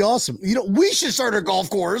though. It'd be awesome. We should start a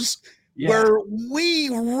golf course. where we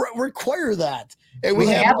require that. And we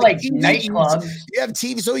have like TVs. nightclubs. You have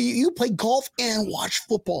TV, so you play golf and watch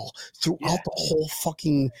football throughout the whole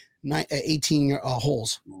fucking 18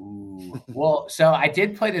 holes. Ooh. Well, so I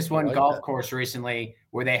did play this one like golf that. course recently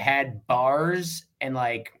where they had bars and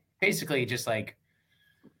like basically just like,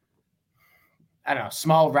 I don't know,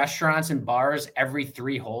 small restaurants and bars every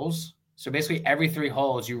 3 holes. So basically every 3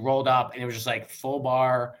 holes you rolled up and it was just like full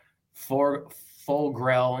bar, full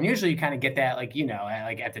grill. And usually you kind of get that like,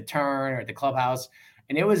 at the turn or at the clubhouse.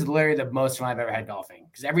 And it was literally the most fun I've ever had golfing.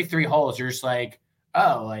 Because every 3 holes you're just like,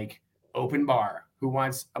 oh, like open bar. Who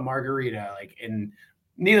wants a margarita? Like, and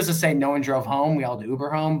needless to say, no one drove home. We all did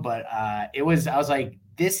Uber home. But I was like,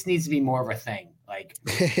 this needs to be more of a thing. Like,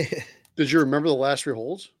 Did you remember the last 3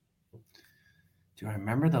 holes? do I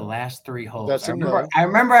remember the last 3 holes? That's I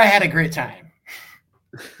remember I had a great time.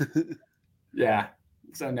 Yeah.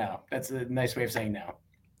 So no, that's a nice way of saying no.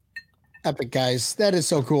 Epic, guys. That is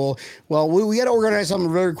so cool. Well, we got to organize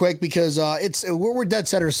something very quick because we're dead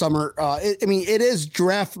center summer. It is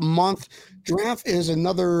draft month. Draft is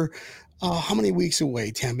another how many weeks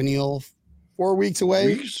away, Tampanil? 4 weeks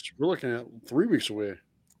away? Weeks? We're looking at 3 weeks away.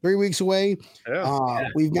 3 weeks away. Yeah.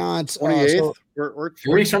 We've got 28th. We're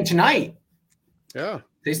 3 weeks from tonight. Yeah.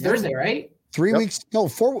 Today's Thursday, right? 3 weeks. No,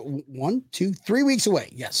 3 weeks away.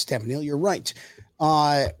 Yes, Tampanil, you're right.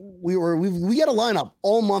 We got a lineup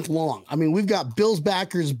all month long. I mean, we've got Bills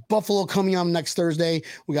backers Buffalo coming on next Thursday.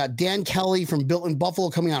 We got Dan Kelly from Built in Buffalo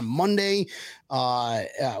coming on Monday. On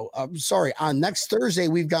next Thursday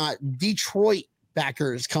we've got Detroit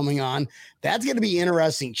backers coming on. That's going to be an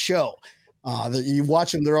interesting show. That you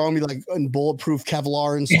watch them, they're all gonna be like in bulletproof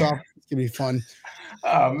Kevlar and stuff. It's gonna be fun.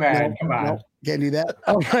 Oh man, come on. No, can't do that.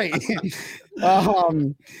 All right.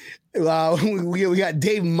 We got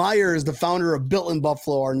Dave Myers, the founder of Built in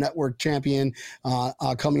Buffalo, our network champion,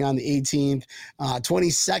 coming on the 18th.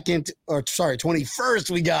 21st,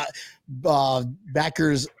 we got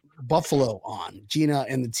Backers Buffalo on. Gina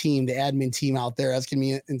and the team, the admin team out there. That's going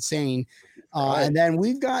to be insane. And then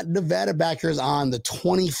we've got Nevada Backers on the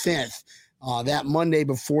 25th, that Monday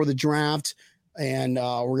before the draft. And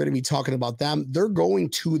we're going to be talking about them. They're going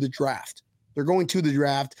to the draft. And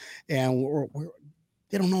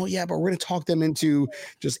they don't know it yet, but we're going to talk them into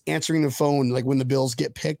just answering the phone like when the Bills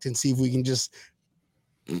get picked and see if we can just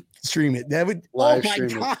stream it. That would live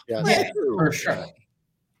stream it. Yes. Yeah, for sure.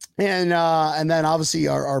 And then obviously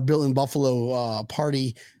our Built in Buffalo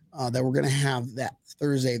party that we're going to have that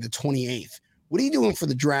Thursday, the 28th. What are you doing for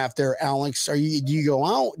the draft there, Alex? Do you go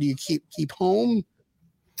out? Do you keep home?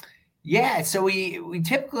 Yeah, so we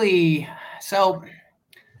typically,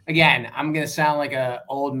 again, I'm going to sound like an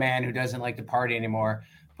old man who doesn't like to party anymore.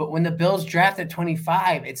 But when the Bills draft at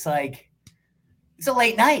 25, it's like, it's a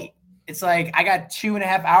late night. It's like I got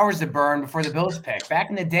 2.5 hours to burn before the Bills pick. Back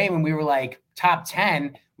in the day when we were like top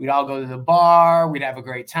 10, we'd all go to the bar. We'd have a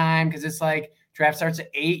great time because it's like draft starts at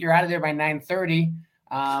 8. You're out of there by 9:30.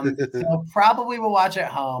 So probably we'll watch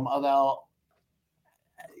at home. Although,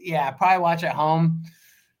 yeah, probably watch at home.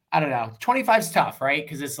 I don't know. 25's tough, right?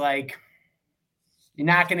 Because it's like you're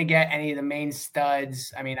not going to get any of the main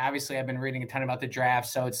studs. I mean, obviously, I've been reading a ton about the draft,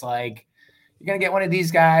 so it's like you're going to get one of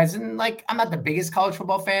these guys. And, like, I'm not the biggest college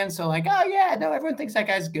football fan, so, like, oh, yeah, no, everyone thinks that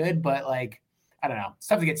guy's good. But, like, I don't know. It's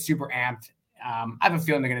tough to get super amped. I have a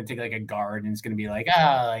feeling they're going to take, like, a guard, and it's going to be like,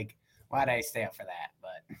 like, why did I stay up for that?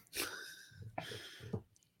 But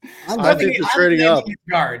I think they're trading up.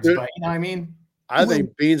 Guards, but you know what I mean? I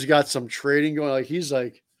think Bean's got some trading going. Like, he's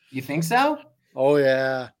like, You think so? oh,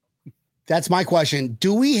 yeah. That's my question.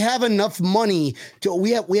 Do we have enough money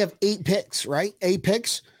we have 8 picks, right? 8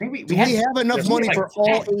 picks. I think Do we have enough money like for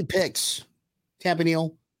all 10. 8 picks?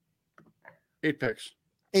 Tampanil. 8 picks.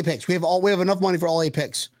 8 picks. We have enough money for all 8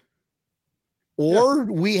 picks. Or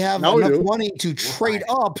we have Now we enough do. money to trade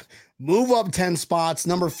up, move up 10 spots,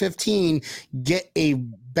 number 15, get a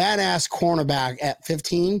badass cornerback at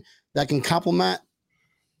 15 that can complement.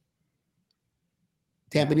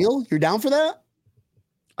 Tampanil, you're down for that?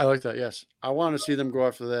 I like that. Yes. I want to see them go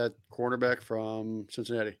after that cornerback from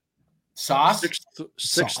Cincinnati. Sauce?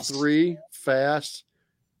 6'3", fast,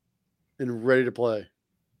 and ready to play.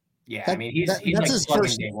 Yeah, That- I mean, he's that's like his plugging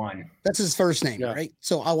first- day one. That's his first name, Yeah. right?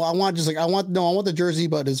 So I want the jersey,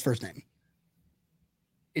 but his first name.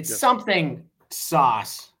 It's Yes. something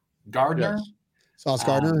Sauce. Gardner? Yes. Sauce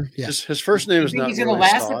Gardner. Yeah. His first name You is think not he's going to really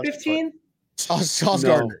last Sauce, at but- 15? Sauce No.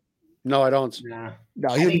 Gardner. No, I don't. Nah. No,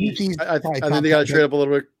 I he's think- I probably think top they got to 10. trade up a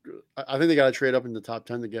little bit. I think they got to trade up in the top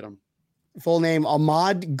 10 to get him. Full name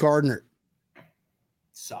Ahmad Gardner.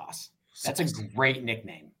 Sauce. That's a great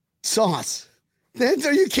nickname. Sauce.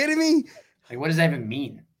 Are you kidding me? Like, what does that even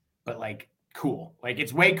mean? but like cool. Like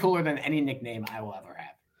it's way cooler than any nickname I will ever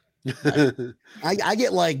have. I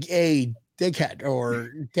get like a dickhead,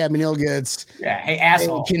 or Tabby Neal gets Hey,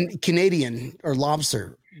 asshole. Canadian or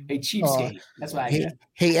lobster. Hey, cheapskate. That's what I Hey, get.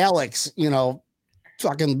 hey, Alex,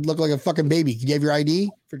 fucking look like a fucking baby. Can you have your ID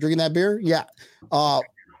for drinking that beer? Yeah.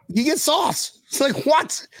 You get sauce. It's like,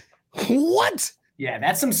 what? What? Yeah,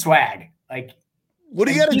 that's some swag. Like, What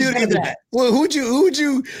do you got to do to does get that? that? Well, who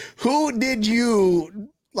did you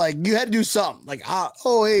like? You had to do something like,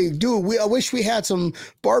 oh, hey, dude, I wish we had some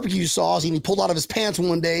barbecue sauce. And he pulled out of his pants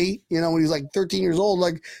one day, when he was like 13 years old,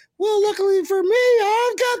 like, well, luckily for me,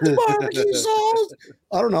 I've got the barbecue sauce.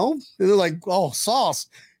 I don't know. And they're like, oh, sauce.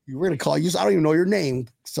 We're going to call you. I don't even know your name,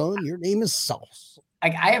 son. Your name is Sauce.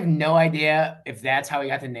 Like, I have no idea if that's how he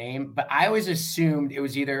got the name, but I always assumed it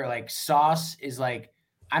was either like sauce is like,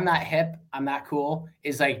 I'm not hip, I'm not cool,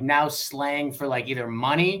 is like now slang for like either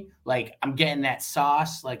money, like I'm getting that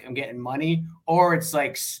sauce, like I'm getting money, or it's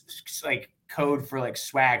like code for like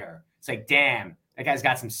swagger. It's like, damn, that guy's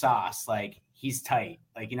got some sauce. Like he's tight.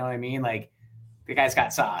 Like, you know what I mean? Like the guy's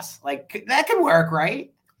got sauce. Like that could work,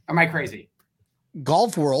 right? Or am I crazy?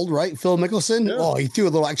 Golf World, right? Phil Mickelson. Yeah. Oh, he threw a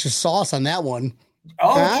little extra sauce on that one.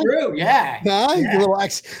 Oh, Huh? true. Yeah. Huh? Yeah. A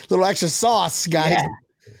little extra sauce, guys. Yeah.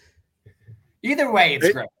 Either way, it's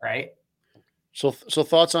Hey. great, right? So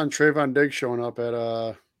thoughts on Trayvon Diggs showing up at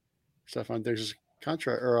Stephon Diggs'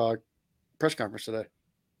 contract or press conference today?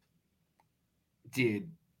 Dude,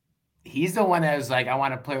 he's the one that was like, I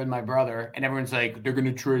want to play with my brother. And everyone's like, they're going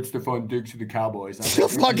to trade Stephon Diggs to the Cowboys. And I was Get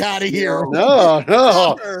the like, fuck out of here.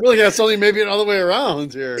 No. Really, that's only maybe another way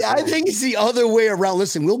around here. Yeah, I think it's the other way around.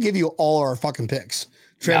 Listen, we'll give you all our fucking picks.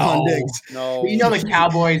 Trayvon No. Diggs. No. But you know the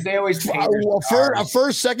Cowboys, they always pay their stars.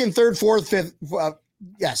 First, second, third, fourth, fifth.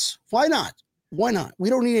 Yes. Why not? Why not? We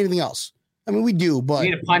don't need anything else. I mean, we do, but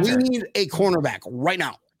need a puncher. we need a cornerback right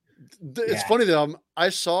now. It's Yeah. funny though. I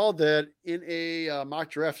saw that in a mock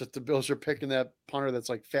draft that the Bills are picking that punter that's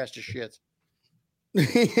like fast as shit.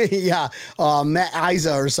 Yeah. Matt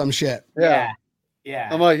Isa or some shit. Yeah. Yeah.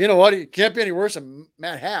 I'm like, you know what? It can't be any worse than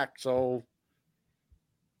Matt Hack. So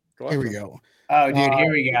Here we go. Oh, dude,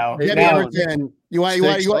 here we go. Hey, Debbie now- Everton. You want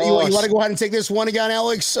to go ahead and take this one again,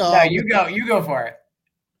 Alex? No, you go for it.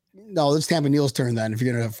 No, it's Tampa Neal's turn then. If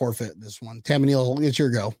you're gonna forfeit this one, Tampa Neal, it's your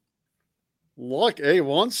go. Look,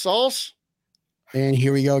 A1 sauce. And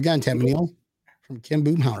here we go again, Tampa Neal from Kim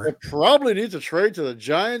Boomhauer. We'll probably need to trade to the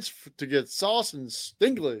Giants to get Sauce and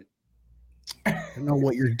Stingley. I don't know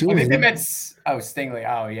what you're I doing, think it's Stingley.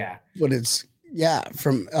 Oh, yeah. but it's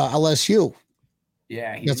from LSU.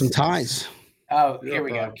 Yeah. You got some ties. Oh, here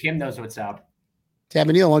we Yeah, go. Kim knows what's up.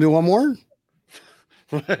 Tampa Neal, want to do one more?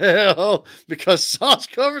 Well, because Sauce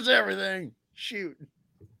covers everything. Shoot.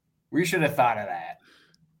 We should have thought of that.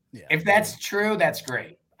 Yeah. If that's true, that's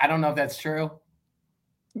great. I don't know if that's true.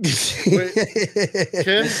 Kim, way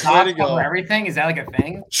to Sauce go. cover everything? Is that like a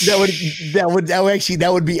thing? that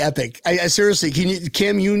would be epic. I seriously,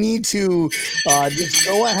 Kim, you need to just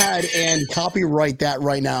go ahead and copyright that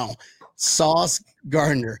right now. Sauce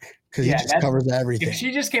Gardner, because he just covers everything. If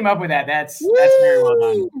she just came up with that, that's very well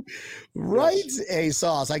done. Right, a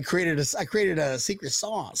sauce. I created a secret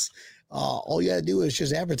sauce. All you gotta do is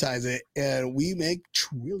just advertise it, and we make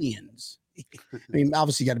trillions. I mean,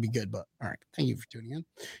 obviously, you got to be good, but all right. Thank you for tuning in,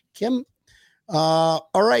 Kim. All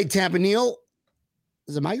right, Tampa Neal.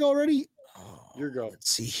 Is it my go already? Your go. Let's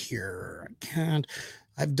see here. I can't.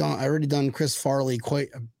 I already done Chris Farley quite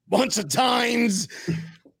a bunch of times.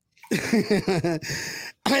 I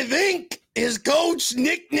think his coach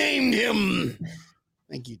nicknamed him.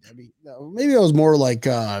 Thank you, Debbie. No, maybe it was more like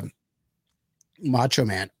Macho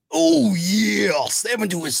Man. Oh yeah, step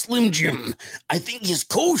into a Slim Jim. I think his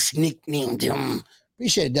coach nicknamed him.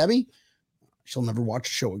 Appreciate it, Debbie. She'll never watch the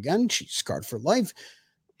show again. She's scarred for life.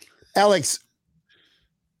 Alex.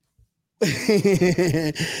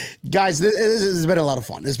 Guys, this has been a lot of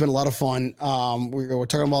fun. It's been a lot of fun. We're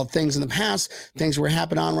talking about things in the past, things that were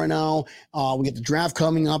happening on right now. We get the draft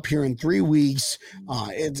coming up here in 3 weeks.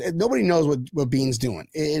 Nobody knows what Bean's doing.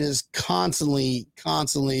 It is constantly.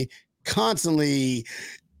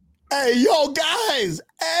 Hey, yo, guys,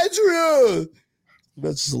 Andrew.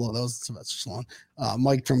 That's Stallone. That was Sylvester Stallone.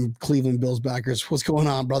 Mike from Cleveland Bills backers. What's going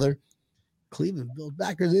on, brother? Cleveland Bills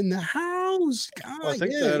backers in the house. God, Well, I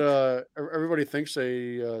think that everybody thinks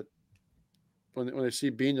when they see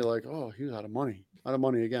Bean, they're like, "Oh, he's out of money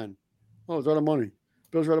again. Oh, he's out of money.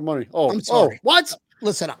 Bills are out of money. Oh, I'm sorry. what?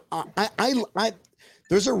 Listen, I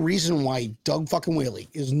There's a reason why Doug fucking Whaley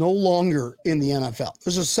is no longer in the NFL.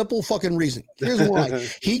 There's a simple fucking reason. Here's why.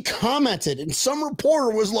 He commented, and some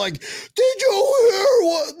reporter was like, "Did you hear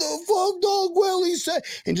what the fuck Doug Whaley said?"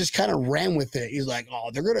 And just kind of ran with it. He's like,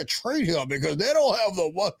 "Oh, they're gonna trade him because they don't have the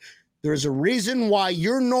what." There's a reason why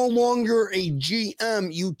you're no longer a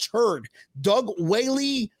GM, you turd. Doug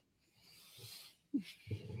Whaley.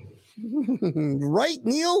 Right,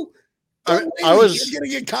 Neil? I was gonna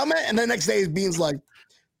get comment, and the next day Bean's like,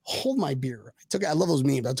 "Hold my beer." I love those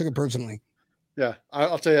memes. I took it personally. Yeah,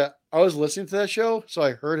 I'll tell you, I was listening to that show, so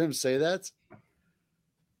I heard him say that.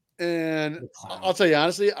 And I'll tell you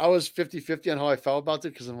honestly, I was 50-50 on how I felt about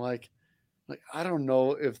it because I'm like, I don't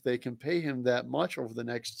know if they can pay him that much over the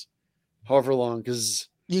next however long. Because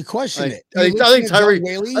you question it. I think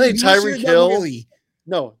Tyreek Hill.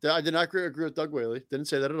 No, I did not agree with Doug Whaley. Didn't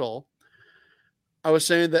say that at all. I was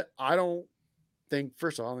saying that I don't think,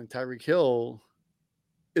 first of all, I don't think Tyreek Hill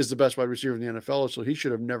is the best wide receiver in the NFL, so he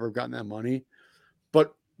should have never gotten that money.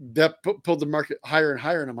 But that pulled the market higher and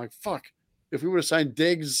higher, and I'm like, fuck. If we would have signed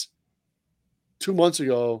Diggs 2 months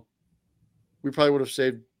ago, we probably would have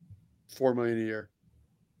saved $4 million a year.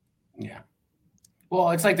 Yeah.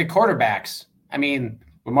 Well, it's like the quarterbacks. I mean,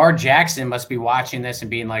 Lamar Jackson must be watching this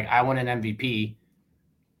and being like, I won an MVP.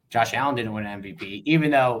 Josh Allen didn't win an MVP,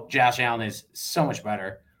 even though Josh Allen is so much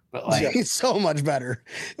better. But like, he's so much better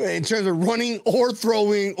in terms of running or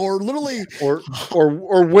throwing or literally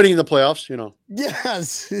or winning the playoffs. You know.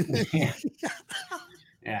 Yes.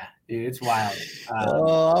 Yeah, dude, it's wild.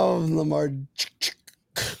 Lamar.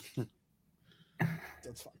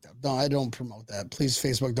 That's fucked up. No, I don't promote that. Please,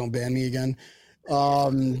 Facebook, don't ban me again.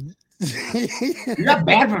 You're not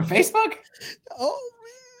banned from Facebook? Oh.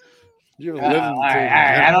 All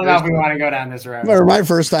right. I don't know if we want to go down this road. My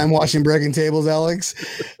first time watching Breaking Tables, Alex.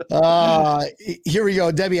 Here we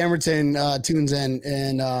go. Debbie Emerton tunes in,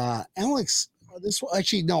 and Alex. This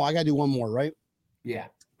actually no, I gotta do one more, right? Yeah.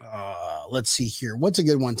 Let's see here. What's a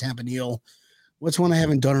good one, Tampa Neal? What's one I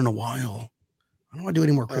haven't done in a while? I don't want to do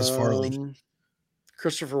any more Chris Farley.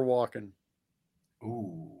 Christopher Walken.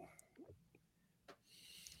 Ooh.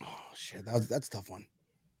 Oh shit, that's a tough one.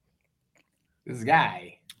 This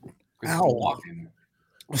guy. Christopher Walken.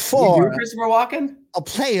 For Christopher Walken, a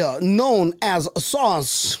player known as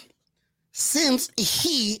Sauce, since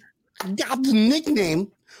he got the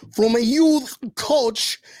nickname from a youth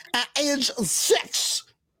coach at age 6.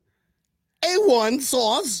 A1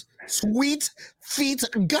 Sauce, Sweet Feet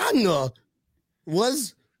Gardner,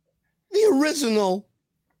 was the original.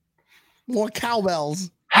 More cowbells.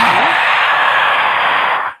 Right?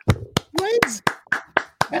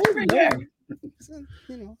 That's pretty good.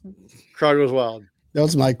 You know. Crowd goes wild. That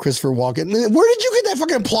was my Christopher Walken. Where did you get that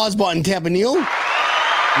fucking applause button, Tampa Neal?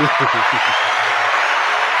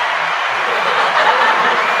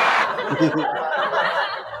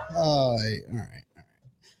 All right.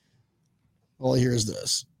 All here's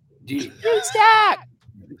this. Stop.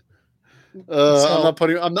 I'm not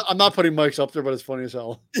putting mics up there, but it's funny as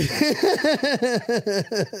hell.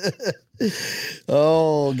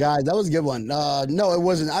 Oh, guys, that was a good one. No, it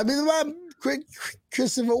wasn't. I mean,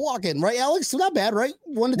 Christopher Walken, right, Alex? Not bad, right?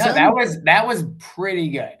 1 to 10. That was pretty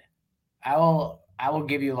good. I will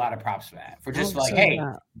give you a lot of props for that. For just like, hey,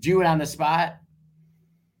 do it on the spot.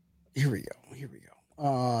 Here we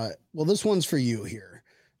go. Well, this one's for you here,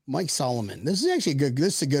 Mike Solomon. This is actually good.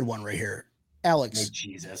 This is a good one right here. Alex,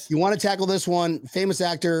 Jesus, you want to tackle this one? Famous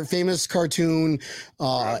actor, famous cartoon,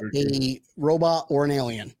 a robot or an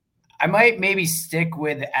alien? I might maybe stick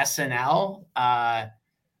with SNL.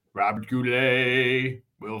 Robert Goulet,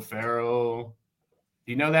 Will Ferrell.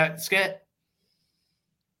 Do you know that skit?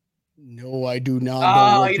 No, I do not.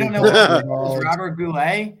 Oh, you don't know Robert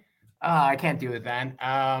Goulet? I can't do it then.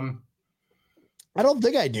 I don't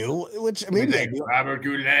think I do. Which maybe I do. Robert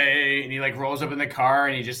Goulet, and he like rolls up in the car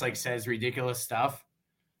and he just like says ridiculous stuff.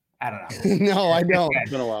 I don't know. No, I don't.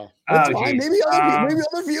 It's been a while. Maybe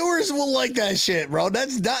other viewers will like that shit, bro.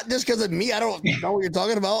 That's not just because of me. I don't know what you're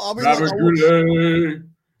talking about. I'll be Robert Goulet.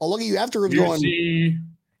 I'll look at you afterwards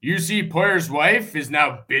you see Poyer's wife is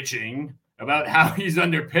now bitching about how he's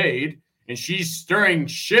underpaid, and she's stirring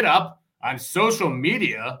shit up on social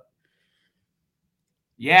media.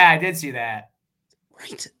 Yeah, I did see that.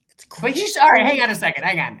 Right. But all right, hang on a second.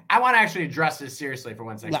 Hang on. I want to actually address this seriously for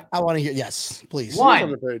 1 second. I want to hear, yes, please.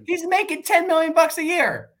 One, he's making $10 million a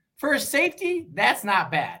year. For a safety, that's not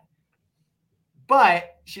bad.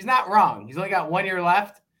 But she's not wrong. He's only got 1 year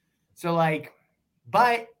left. So,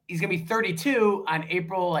 but he's going to be 32 on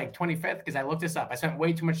April, 25th, because I looked this up. I spent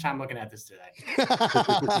way too much time looking at this today.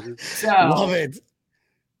 So, love it.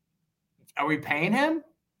 Are we paying him?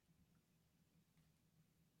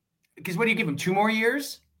 Because what do you give him? 2 more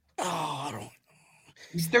years? Oh, I don't.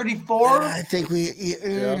 He's 34. I think we're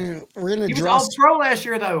gonna He was address. all pro last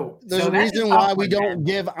year, though. There's So a that's reason tough why we one, don't man.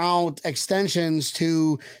 give out extensions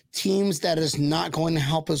to teams that is not going to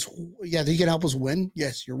help us. Yeah, they can help us win.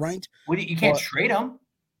 Yes, you're right. You can't But- trade him.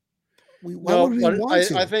 Why No, would we but want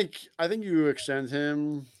to? I think you extend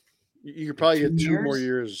him. You could probably 2 get 2 more years?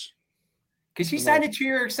 years. Because he No. signed a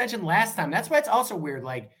 2-year extension last time. That's why it's also weird.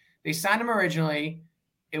 Like they signed him originally.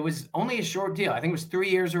 It was only a short deal. I think it was 3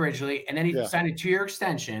 years originally, and then he Yeah. signed a 2-year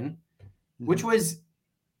extension, Mhm. which was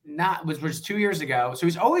 2 years ago. So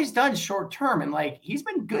he's always done short term, and like he's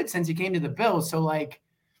been good since he came to the Bills. So like,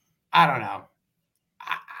 I don't know.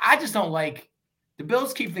 I just don't like the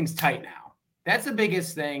Bills keep things tight now. That's the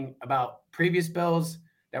biggest thing about previous Bills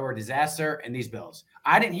that were a disaster and these Bills.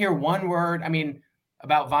 I didn't hear one word. I mean,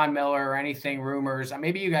 about Von Miller or anything, rumors.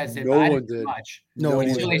 Maybe you guys did. No but I one didn't hear did. much Nobody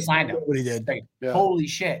until did. they signed him. Nobody did. Like, Yeah. holy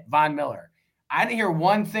shit, Von Miller. I didn't hear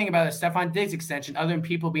one thing about the Stephon Diggs extension other than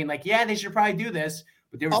people being like, yeah, they should probably do this.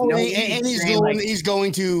 But there was Oh, no and leak he's saying, going. like, He's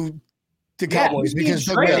going to the Yeah, Cowboys he's being because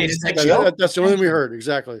Doug traded. Whaley It's like, said yo, so. That's the only thing we heard.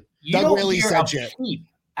 Exactly. you Doug don't Whaley hear said a shit. peep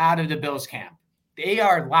out of the Bills camp. They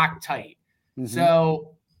are locked tight. Mhm.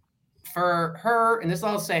 So for her, and this is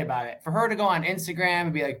all I'll say about it, for her to go on Instagram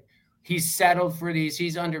and be like, he's settled for these,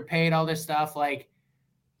 he's underpaid, all this stuff. Like,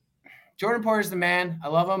 Jordan Poyer's the man. I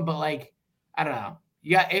love him, but like, I don't know.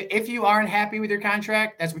 Yeah, if you aren't happy with your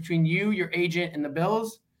contract, that's between you, your agent, and the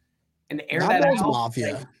Bills, and the air Not that Bills out.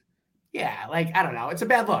 Mafia. Like, yeah, like I don't know. It's a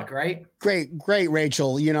bad look, right? Great,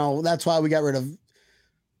 Rachel. You know that's why we got rid of.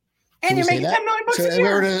 And you're we say making that? $10 million So a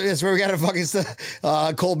year. that's where we got to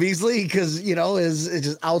fucking Cole Beasley because is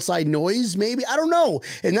just outside noise. Maybe I don't know.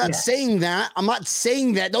 And not Yeah. saying that. I'm not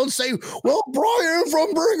saying that. Don't say. Well, Brian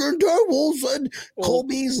from Brigham Table said Cole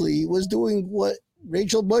Beasley was doing what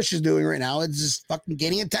Rachel Bush is doing right now. It's just fucking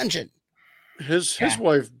getting attention. His Yeah.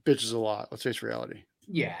 wife bitches a lot. Let's face reality.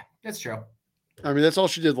 Yeah, that's true. I mean, that's all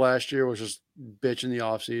she did last year was just bitch in the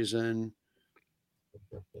offseason.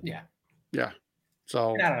 Yeah. Yeah.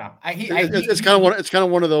 So I don't know. it's kind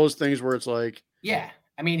of one of those things where it's like, Yeah.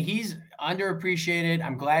 I mean, he's underappreciated.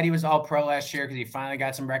 I'm glad he was all pro last year because he finally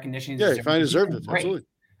got some recognition. yeah, he finally deserved it. Great. Absolutely.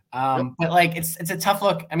 But like, it's a tough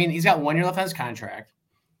look. I mean, he's got 1 year left on his contract.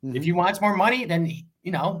 Mhm. If he wants more money, then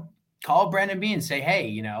call Brandon Beane and say,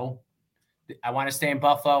 hey, I want to stay in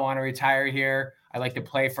Buffalo. I want to retire here. I like to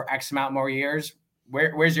play for X amount more years.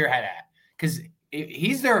 Where's your head at? Because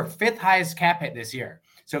he's their 5th highest cap hit this year.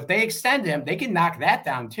 So if they extend him, they can knock that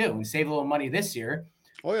down too and save a little money this year.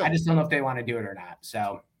 Oh yeah. I just don't know if they want to do it or not.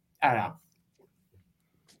 So I don't know.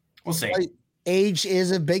 We'll see. Right. Age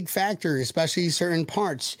is a big factor, especially certain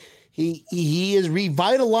parts. He has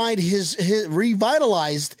revitalized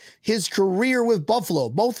his career with Buffalo.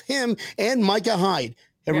 Both him and Micah Hyde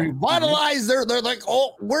have Yeah. revitalized. They're like,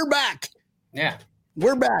 oh, we're back. Yeah.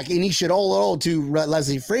 We're back, and he should owe to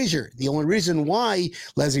Leslie Frazier. The only reason why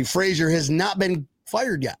Leslie Frazier has not been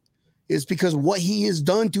fired yet is because what he has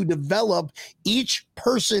done to develop each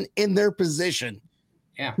person in their position.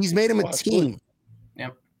 Yeah. He's made him a Oh, absolutely. team.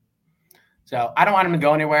 Yep. So I don't want him to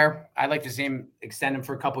go anywhere. I'd like to see him extend him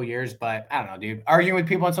for a couple years, but I don't know, dude. Arguing with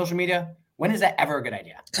people on social media, when is that ever a good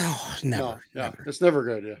idea? Oh, No, never. yeah, never. it's never a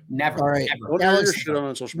good idea. Never. All right. Ever. Don't air your Alex, shit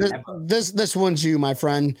on social media. This one's you, my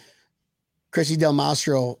friend. Chrissy Del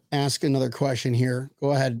Mastro ask another question here.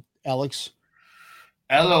 Go ahead, Alex.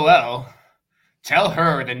 LOL. Tell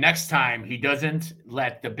her the next time he doesn't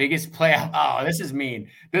let the biggest playoff. Oh, this is mean.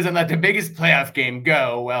 Doesn't let the biggest playoff game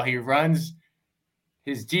go while he runs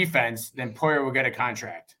his defense, then Poyer will get a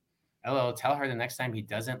contract. LOL. Tell her the next time he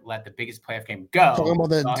doesn't let the biggest playoff game go. Talking about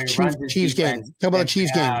the while he runs his Chiefs game. defense, Talking about the then-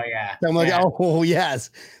 Chiefs game. Oh, yeah. I'm like, yeah. oh yes,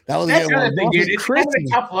 that was a That's good the other one. thing, dude. It's kind of Chrissy. a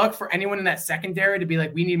tough look for anyone in that secondary to be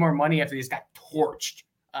like, we need more money after they just got torched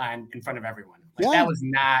in front of everyone. Like, Yeah. That was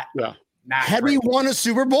not Had we great. won a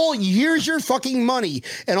Super Bowl, here's your fucking money,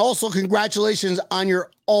 and also congratulations on your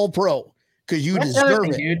All Pro because you That's the other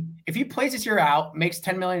deserve thing, it. dude. If he plays this year out, makes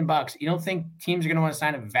 $10 million, you don't think teams are going to want to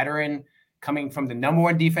sign a veteran coming from the number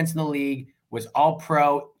 1 defense in the league, was All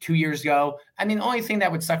Pro 2 years ago? I mean, the only thing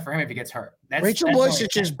that would suck for him if he gets hurt. Rachel that's Bush only- is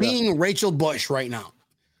just being Rachel Bush right now.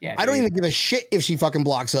 Yeah, I don't dude. even give a shit if she fucking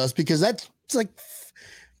blocks us because that's it's like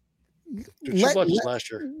Dude, she blocked us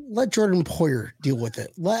last year. let Jordan Poyer deal with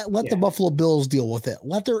it. Let the Yeah. Buffalo Bills deal with it.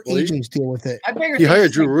 Let their Well, he- agents deal with it. I bigger He hired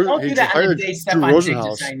things, Drew like, Ro- Don't he do that on the hired day Drew Stephon Diggs to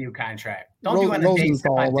Rosenhaus. sign a new contract. Don't do it on the day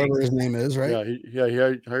Rosenthal, Stephon whatever Diggs. his name is, right? Yeah, he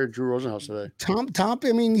hired Drew Rosenhaus today. Top.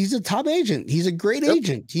 I mean, he's a top agent. He's a great Yep.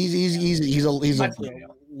 agent. He's a Much better.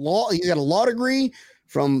 law. He's got a law degree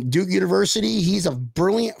from Duke University. He's a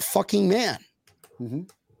brilliant fucking man. Mhm.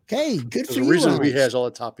 Okay, good There's for a you. reason he Alex. has all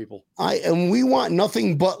the top people. And we want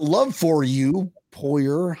nothing but love for you,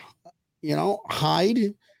 Poyer.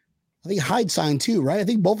 Hyde. I think Hyde signed too, right? I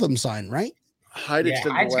think both of them signed, right? Hyde Yeah,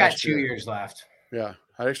 extended Hyde's got last 2 year. years left. Yeah,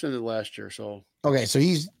 Hyde extended last year. So Okay, so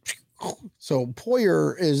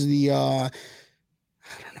Poyer is the I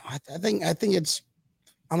don't know. I think it's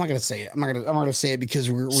I'm not gonna say it. I'm not gonna say it because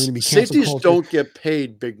we're gonna be cancel safeties culture. don't get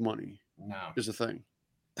paid big money. No. Is the thing.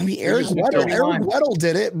 I mean, Eric just Weddle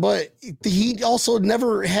did it, but he also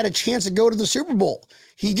never had a chance to go to the Super Bowl.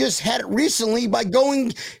 He just had it recently by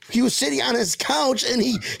going. He was sitting on his couch and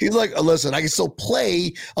he's like, "Listen, I can still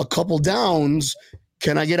play a couple downs.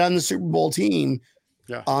 Can I get on the Super Bowl team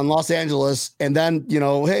on Los Angeles?" And then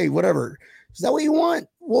hey, whatever. Is that what you want?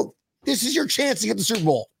 Well, this is your chance to get the Super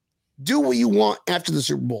Bowl. Do what you want after the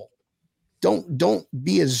Super Bowl. Don't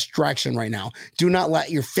be a distraction right now. Do not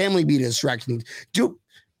let your family be a distraction.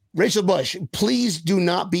 Rachel Bush, please do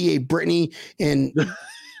not be a Brittany and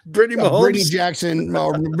Brittany Mahomes. Brittany Jackson,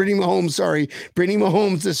 Brittany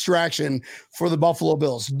Mahomes distraction for the Buffalo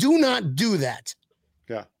Bills. Do not do that.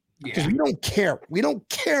 Yeah. Because we don't care. We don't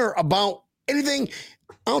care about anything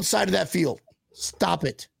outside of that field. Stop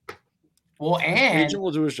it. Well, Agent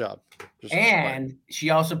will do his job. She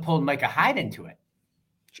also pulled Micah Hyde into it.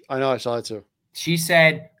 I know. I saw it too. She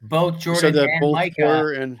said both Jordan and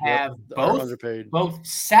Micah have both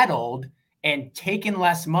settled and taken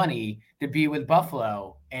less money to be with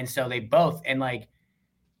Buffalo. And so they both, and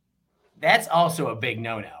that's also a big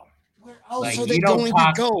no-no. Where else are they going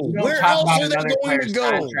to go? Where else are they going to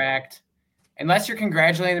go? Contract. Unless you're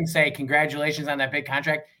congratulating them, say congratulations on that big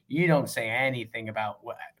contract. You don't say anything about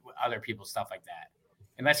what other people's stuff like that.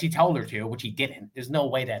 Unless he told her to, which he didn't. There's no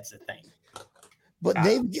way that's the thing. But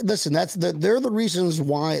listen, they're the reason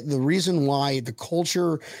why the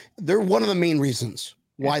culture, they're one of the main reasons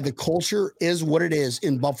why the culture is what it is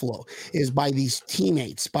in Buffalo is by these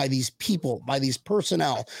teammates, by these people, by these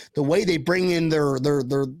personnel, the way they bring in their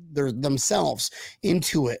themselves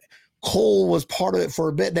into it. Cole was part of it for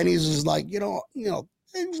a bit. Then he's just like,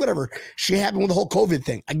 whatever. Shit happened with the whole COVID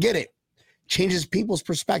thing. I get it. Changes people's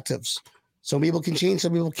perspectives. Some people can change.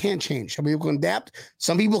 Some people can't change. Some people can adapt.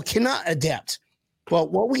 Some people cannot adapt.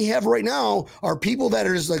 But what we have right now are people that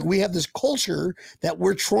are just like, we have this culture that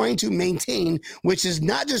we're trying to maintain, which is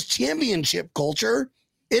not just championship culture.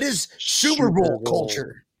 It is Super Bowl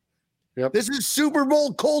culture. Yep. This is Super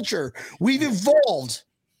Bowl culture. We've evolved.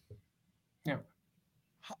 Yeah.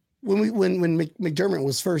 When McDermott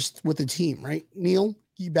was first with the team, right? Neil,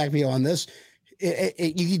 you back me on this.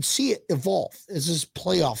 You could see it evolve. It's this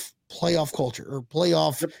playoff culture or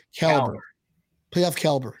playoff caliber. Playoff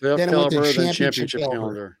caliber. Then it went to championship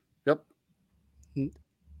caliber. Yep.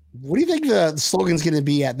 What do you think the slogan's going to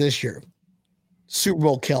be at this year? Super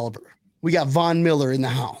Bowl caliber. We got Von Miller in the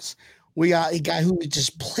house. We got a guy who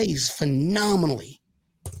just plays phenomenally.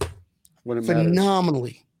 When it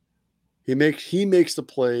phenomenally. Matters. He makes the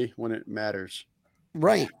play when it matters.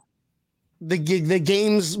 Right. The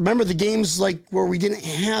games. Remember the games like where we didn't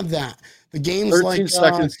have that. The games 13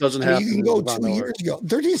 seconds doesn't happen. You can go 2 years ago.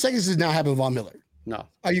 13 seconds did not happen with Von Miller. No.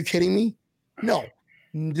 Are you kidding me? No.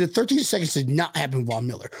 The 13 seconds did not happen with Von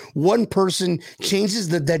Miller. One person changes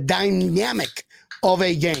the dynamic of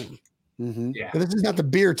a game. Mm-hmm. Yeah. This is not the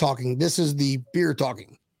beer talking. This is the beer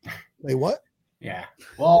talking. Wait, what? Yeah.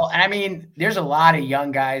 Well, I mean, there's a lot of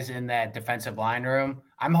young guys in that defensive line room.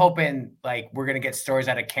 I'm hoping we're going to get stories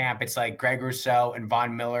out of camp. It's like Greg Rousseau and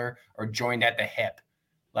Von Miller are joined at the hip.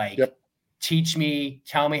 Teach me,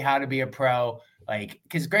 tell me how to be a pro.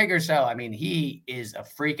 Because Greg Rousseau, I mean, he is a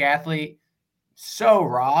freak athlete, so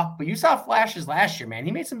raw. But you saw flashes last year, man.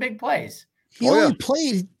 He made some big plays. He only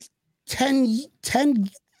played 13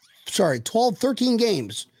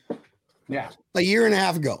 games. Yeah. A year and a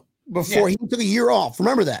half ago before he took a year off.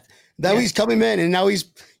 Remember that. Now he's coming in and now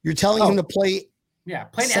you're telling him to play. Yeah.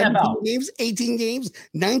 Play the 17 NFL. games, 18 games,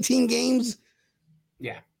 19 games.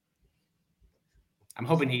 Yeah. I'm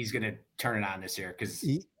hoping he's going to turn it on this year because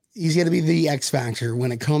he's going to be the X factor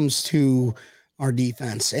when it comes to our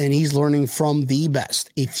defense. And he's learning from the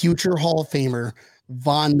best, a future Hall of Famer,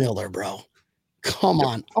 Von Miller, bro. Come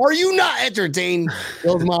on. Are you not entertained,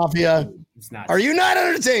 Bills Mafia? It's not. Are you not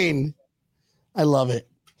entertained? I love it.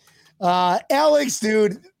 Alex,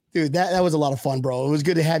 dude, that was a lot of fun, bro. It was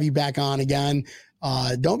good to have you back on again.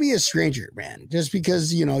 Don't be a stranger, man. Just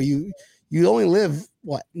because, you only live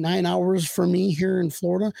 9 hours from me here in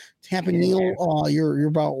Florida. Tampa, Neil, you're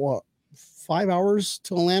about 5 hours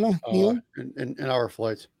to Atlanta, Neil? An hour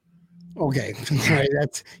flight. Okay.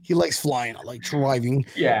 Right. He likes flying. I like driving.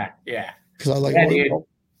 Yeah. Because I like dude.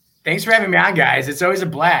 Thanks for having me on, guys. It's always a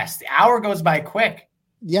blast. The hour goes by quick.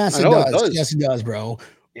 Yes, I it know it does. does. Yes, it does, bro.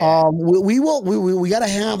 Yeah. We got to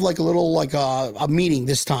have like a little like a meeting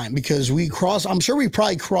this time because I'm sure we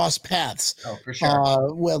probably crossed paths Oh, for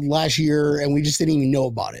sure. last year and we just didn't even know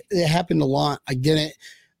about it. It happened a lot. I get it.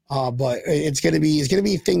 But it's gonna be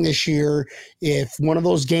a thing this year. If one of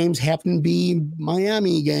those games happen to be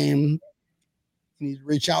Miami game, you need to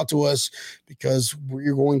reach out to us because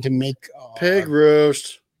we're going to make Pig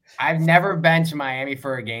roast. I've never been to Miami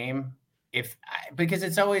for a game. Because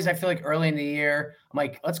it's always, I feel like early in the year, I'm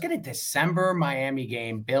like, let's get a December Miami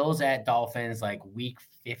game, Bills at Dolphins, like week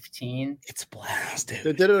 15. It's blasted.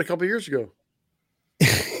 They did it a couple years ago.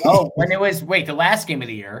 Oh, when it was the last game of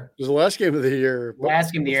the year. It was the last game of the year.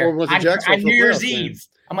 Last game of the before year we went to on Jacksonville for New the Year's playoff game. Eve.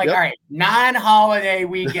 I'm like, Yep. all right, non-holiday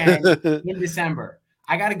weekend in December.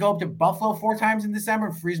 I got to go up to Buffalo 4 times in December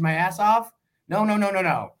and freeze my ass off. No. I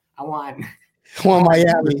want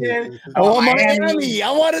Miami. I want Miami.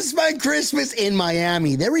 I want to spend Christmas in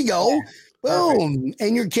Miami. There we go. Yeah, Boom.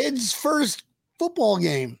 And your kid's first football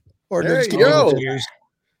game. Or There just you get go. over years.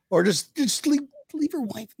 Or just leave your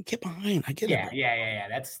wife and kid behind. I get it. Yeah.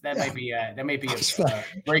 That might be That's a fine.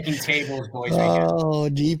 breaking tables, boys. weekend. Oh,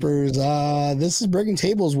 jeepers. This is Breaking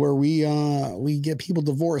Tables where we get people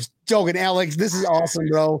divorced. Joking, Alex. This is awesome,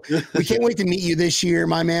 bro. We can't wait to meet you this year,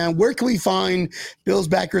 my man. Where can we find Bills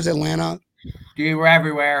Backers Atlanta? Dude, we're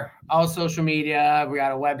everywhere. All social media. We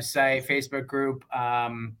got a website, Facebook group.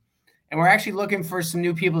 And we're actually looking for some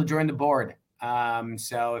new people to join the board.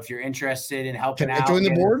 So if you're interested in helping Can I out, join the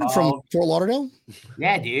get board from involved. Fort Lauderdale?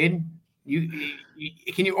 Yeah, dude. You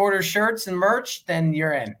can you order shirts and merch? Then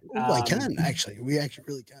you're in. I can actually. We actually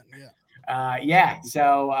really can. Yeah. Yeah.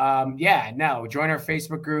 So join our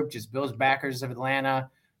Facebook group, just Bills Backers of Atlanta,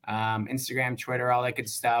 Instagram, Twitter, all that good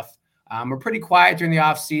stuff. We're pretty quiet during the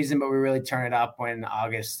off season, but we really turn it up when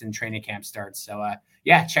August and training camp starts. So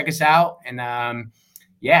check us out. And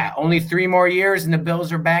only 3 more years and the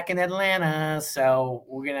Bills are back in Atlanta. So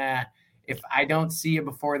we're gonna, if I don't see you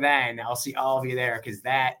before then, I'll see all of you there because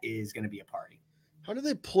that is gonna be a party. How do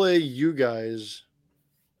they play you guys?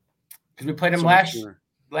 Because we played them so last much sooner?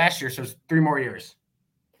 year, so it's 3 more years.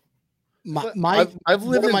 I've lived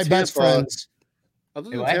one of in my best Tampa. friends. I've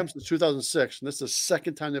lived in What? Tampa since 2006, and this is the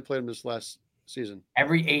second time they played them this last season.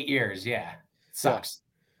 Every 8 years, yeah. Sucks.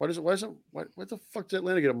 Why the fuck did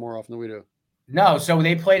Atlanta get it more often than we do? No, so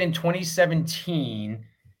they played in 2017,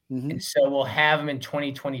 Mhm. and so we'll have them in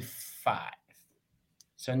 2025.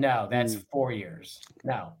 So no, that's 4 years.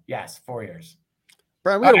 No, yes, 4 years.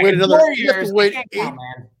 Brian, we gotta wait another. 4 We have years. to wait I can't 8. count,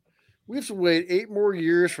 man. We have to wait 8 more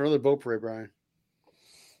years for another boat parade, Brian.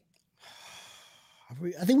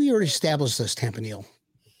 I think we already established this, Tampa Neal.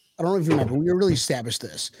 I don't know if you remember. We already established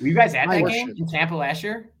this. Were you guys at that Horseshit. game in Tampa last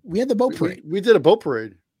year? We had the boat parade. We did a boat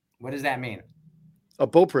parade. What does that mean? A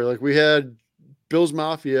boat parade. Like we had Bills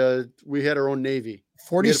Mafia. We had our own Navy.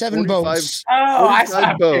 47 boats. Oh, I 45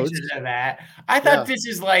 saw boats. pictures of that. I thought this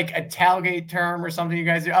is like a tailgate term or something you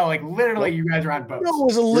guys do. Oh, like literally you guys are on boats. No, it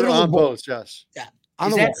was a We were literal on boat. boats. Yes. On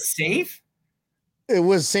Is the that water. safe? It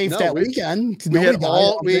was safe No, that we- weekend. We Nobody had died, all.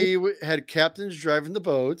 I don't think. We had captains driving the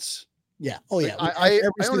boats. Yeah. Oh yeah. I Every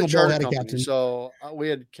own single a boat charter had a company, captain. so we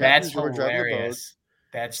had That's captains who were driving the boats. hilarious.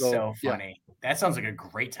 That's So, so yeah. funny. That sounds like a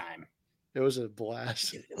great time. It was a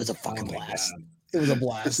blast. It was a fucking Oh my blast. God. It was a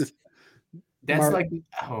blast. That's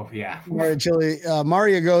yeah. Mario Chili.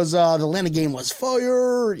 Mario goes, the Atlanta game was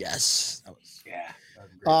fire. Yes. That was. Yeah. That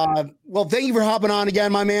was great. Well, thank you for hopping on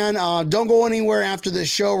again, my man. Don't go anywhere after this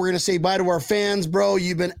show. We're going to say bye to our fans, bro.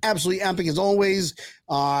 You've been absolutely epic as always.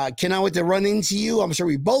 Cannot wait to run into you. I'm sure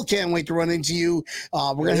we both can't wait to run into you.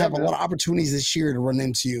 We're going to have a lot of opportunities this year to run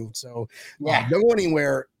into you. So Yeah. don't go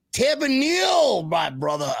anywhere. Tampa Neal, my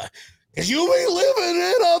brother, because you be living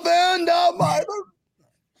in a van down by the...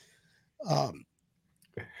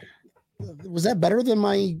 was that better than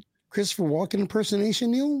my Christopher Walken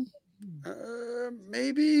impersonation, Neil?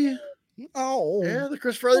 Maybe. Oh, Yeah, the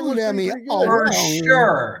Chris Farley Don't was at me. pretty Oh, good. For well,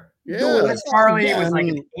 sure. Yeah. Chris Farley Yeah. was like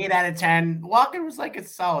an 8 out of 10. Walken was like a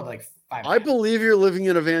solid like 5. I believe you're living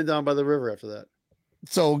in a van down by the river after that.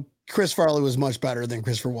 So Chris Farley was much better than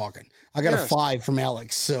Christopher Walken. I got a Yes. 5 from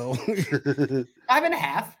Alex. So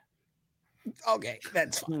 5.5. okay,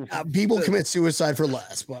 that's fine. People commit suicide for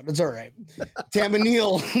less, but it's all right. Tampa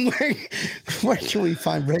Neal, where can we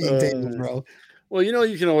find Breaking Tables, bro? Well,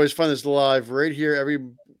 you can always find us live right here every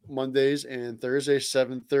Mondays and Thursdays,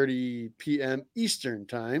 7:30 p.m. Eastern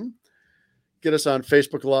time. Get us on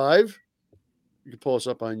Facebook Live. You can pull us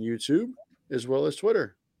up on YouTube as well as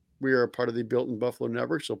Twitter. We are a part of the Built in Buffalo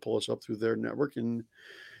network, so pull us up through their network and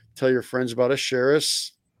tell your friends about us, share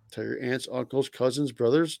us, tell your aunts, uncles, cousins,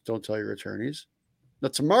 brothers. Don't tell your attorneys. Now,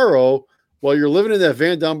 tomorrow, while you're living in that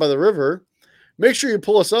van down by the river, make sure you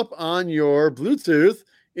pull us up on your Bluetooth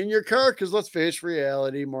in your car because let's face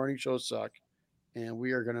reality, morning shows suck. And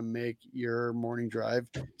we are going to make your morning drive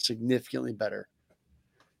significantly better.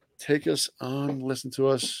 Take us on, listen to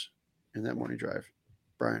us in that morning drive.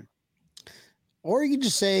 Brian. Or you can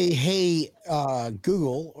just say, hey,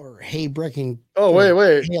 Google, or hey, Breaking. Oh,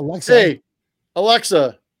 wait. Hey, Alexa. Hey,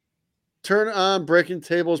 Alexa, turn on Breaking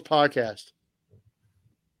Tables podcast.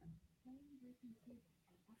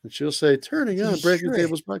 And she'll say, turning on Breaking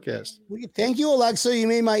Tables podcast. Thank you, Alexa. You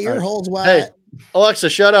made my ear holes wet. Hey, Alexa,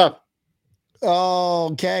 shut up.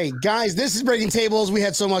 Okay, guys, this is Breaking Tables. We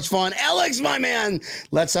had so much fun. Alex, my man,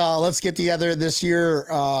 let's get together this year.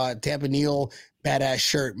 Tampa Neal badass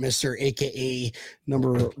shirt, Mr. AKA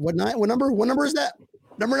number what number is that?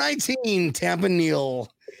 Number 19, Tampa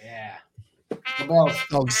Neal. Yeah. Go Bills.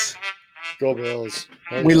 Folks, Go Bills.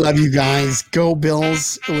 we love you guys. Go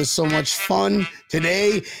Bills. It was so much fun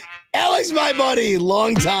today. Alex, my buddy,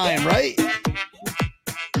 long time, right?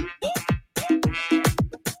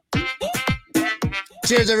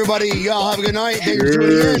 Cheers, everybody. Y'all have a good night. Thanks for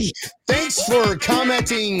tuning in. Thanks for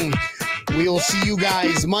commenting. We will see you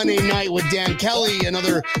guys Monday night with Dan Kelly,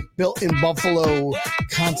 another Built in Buffalo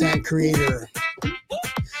content creator.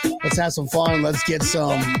 Let's have some fun. Let's get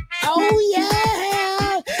some. Oh,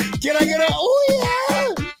 yeah. Can I get a? Oh, yeah.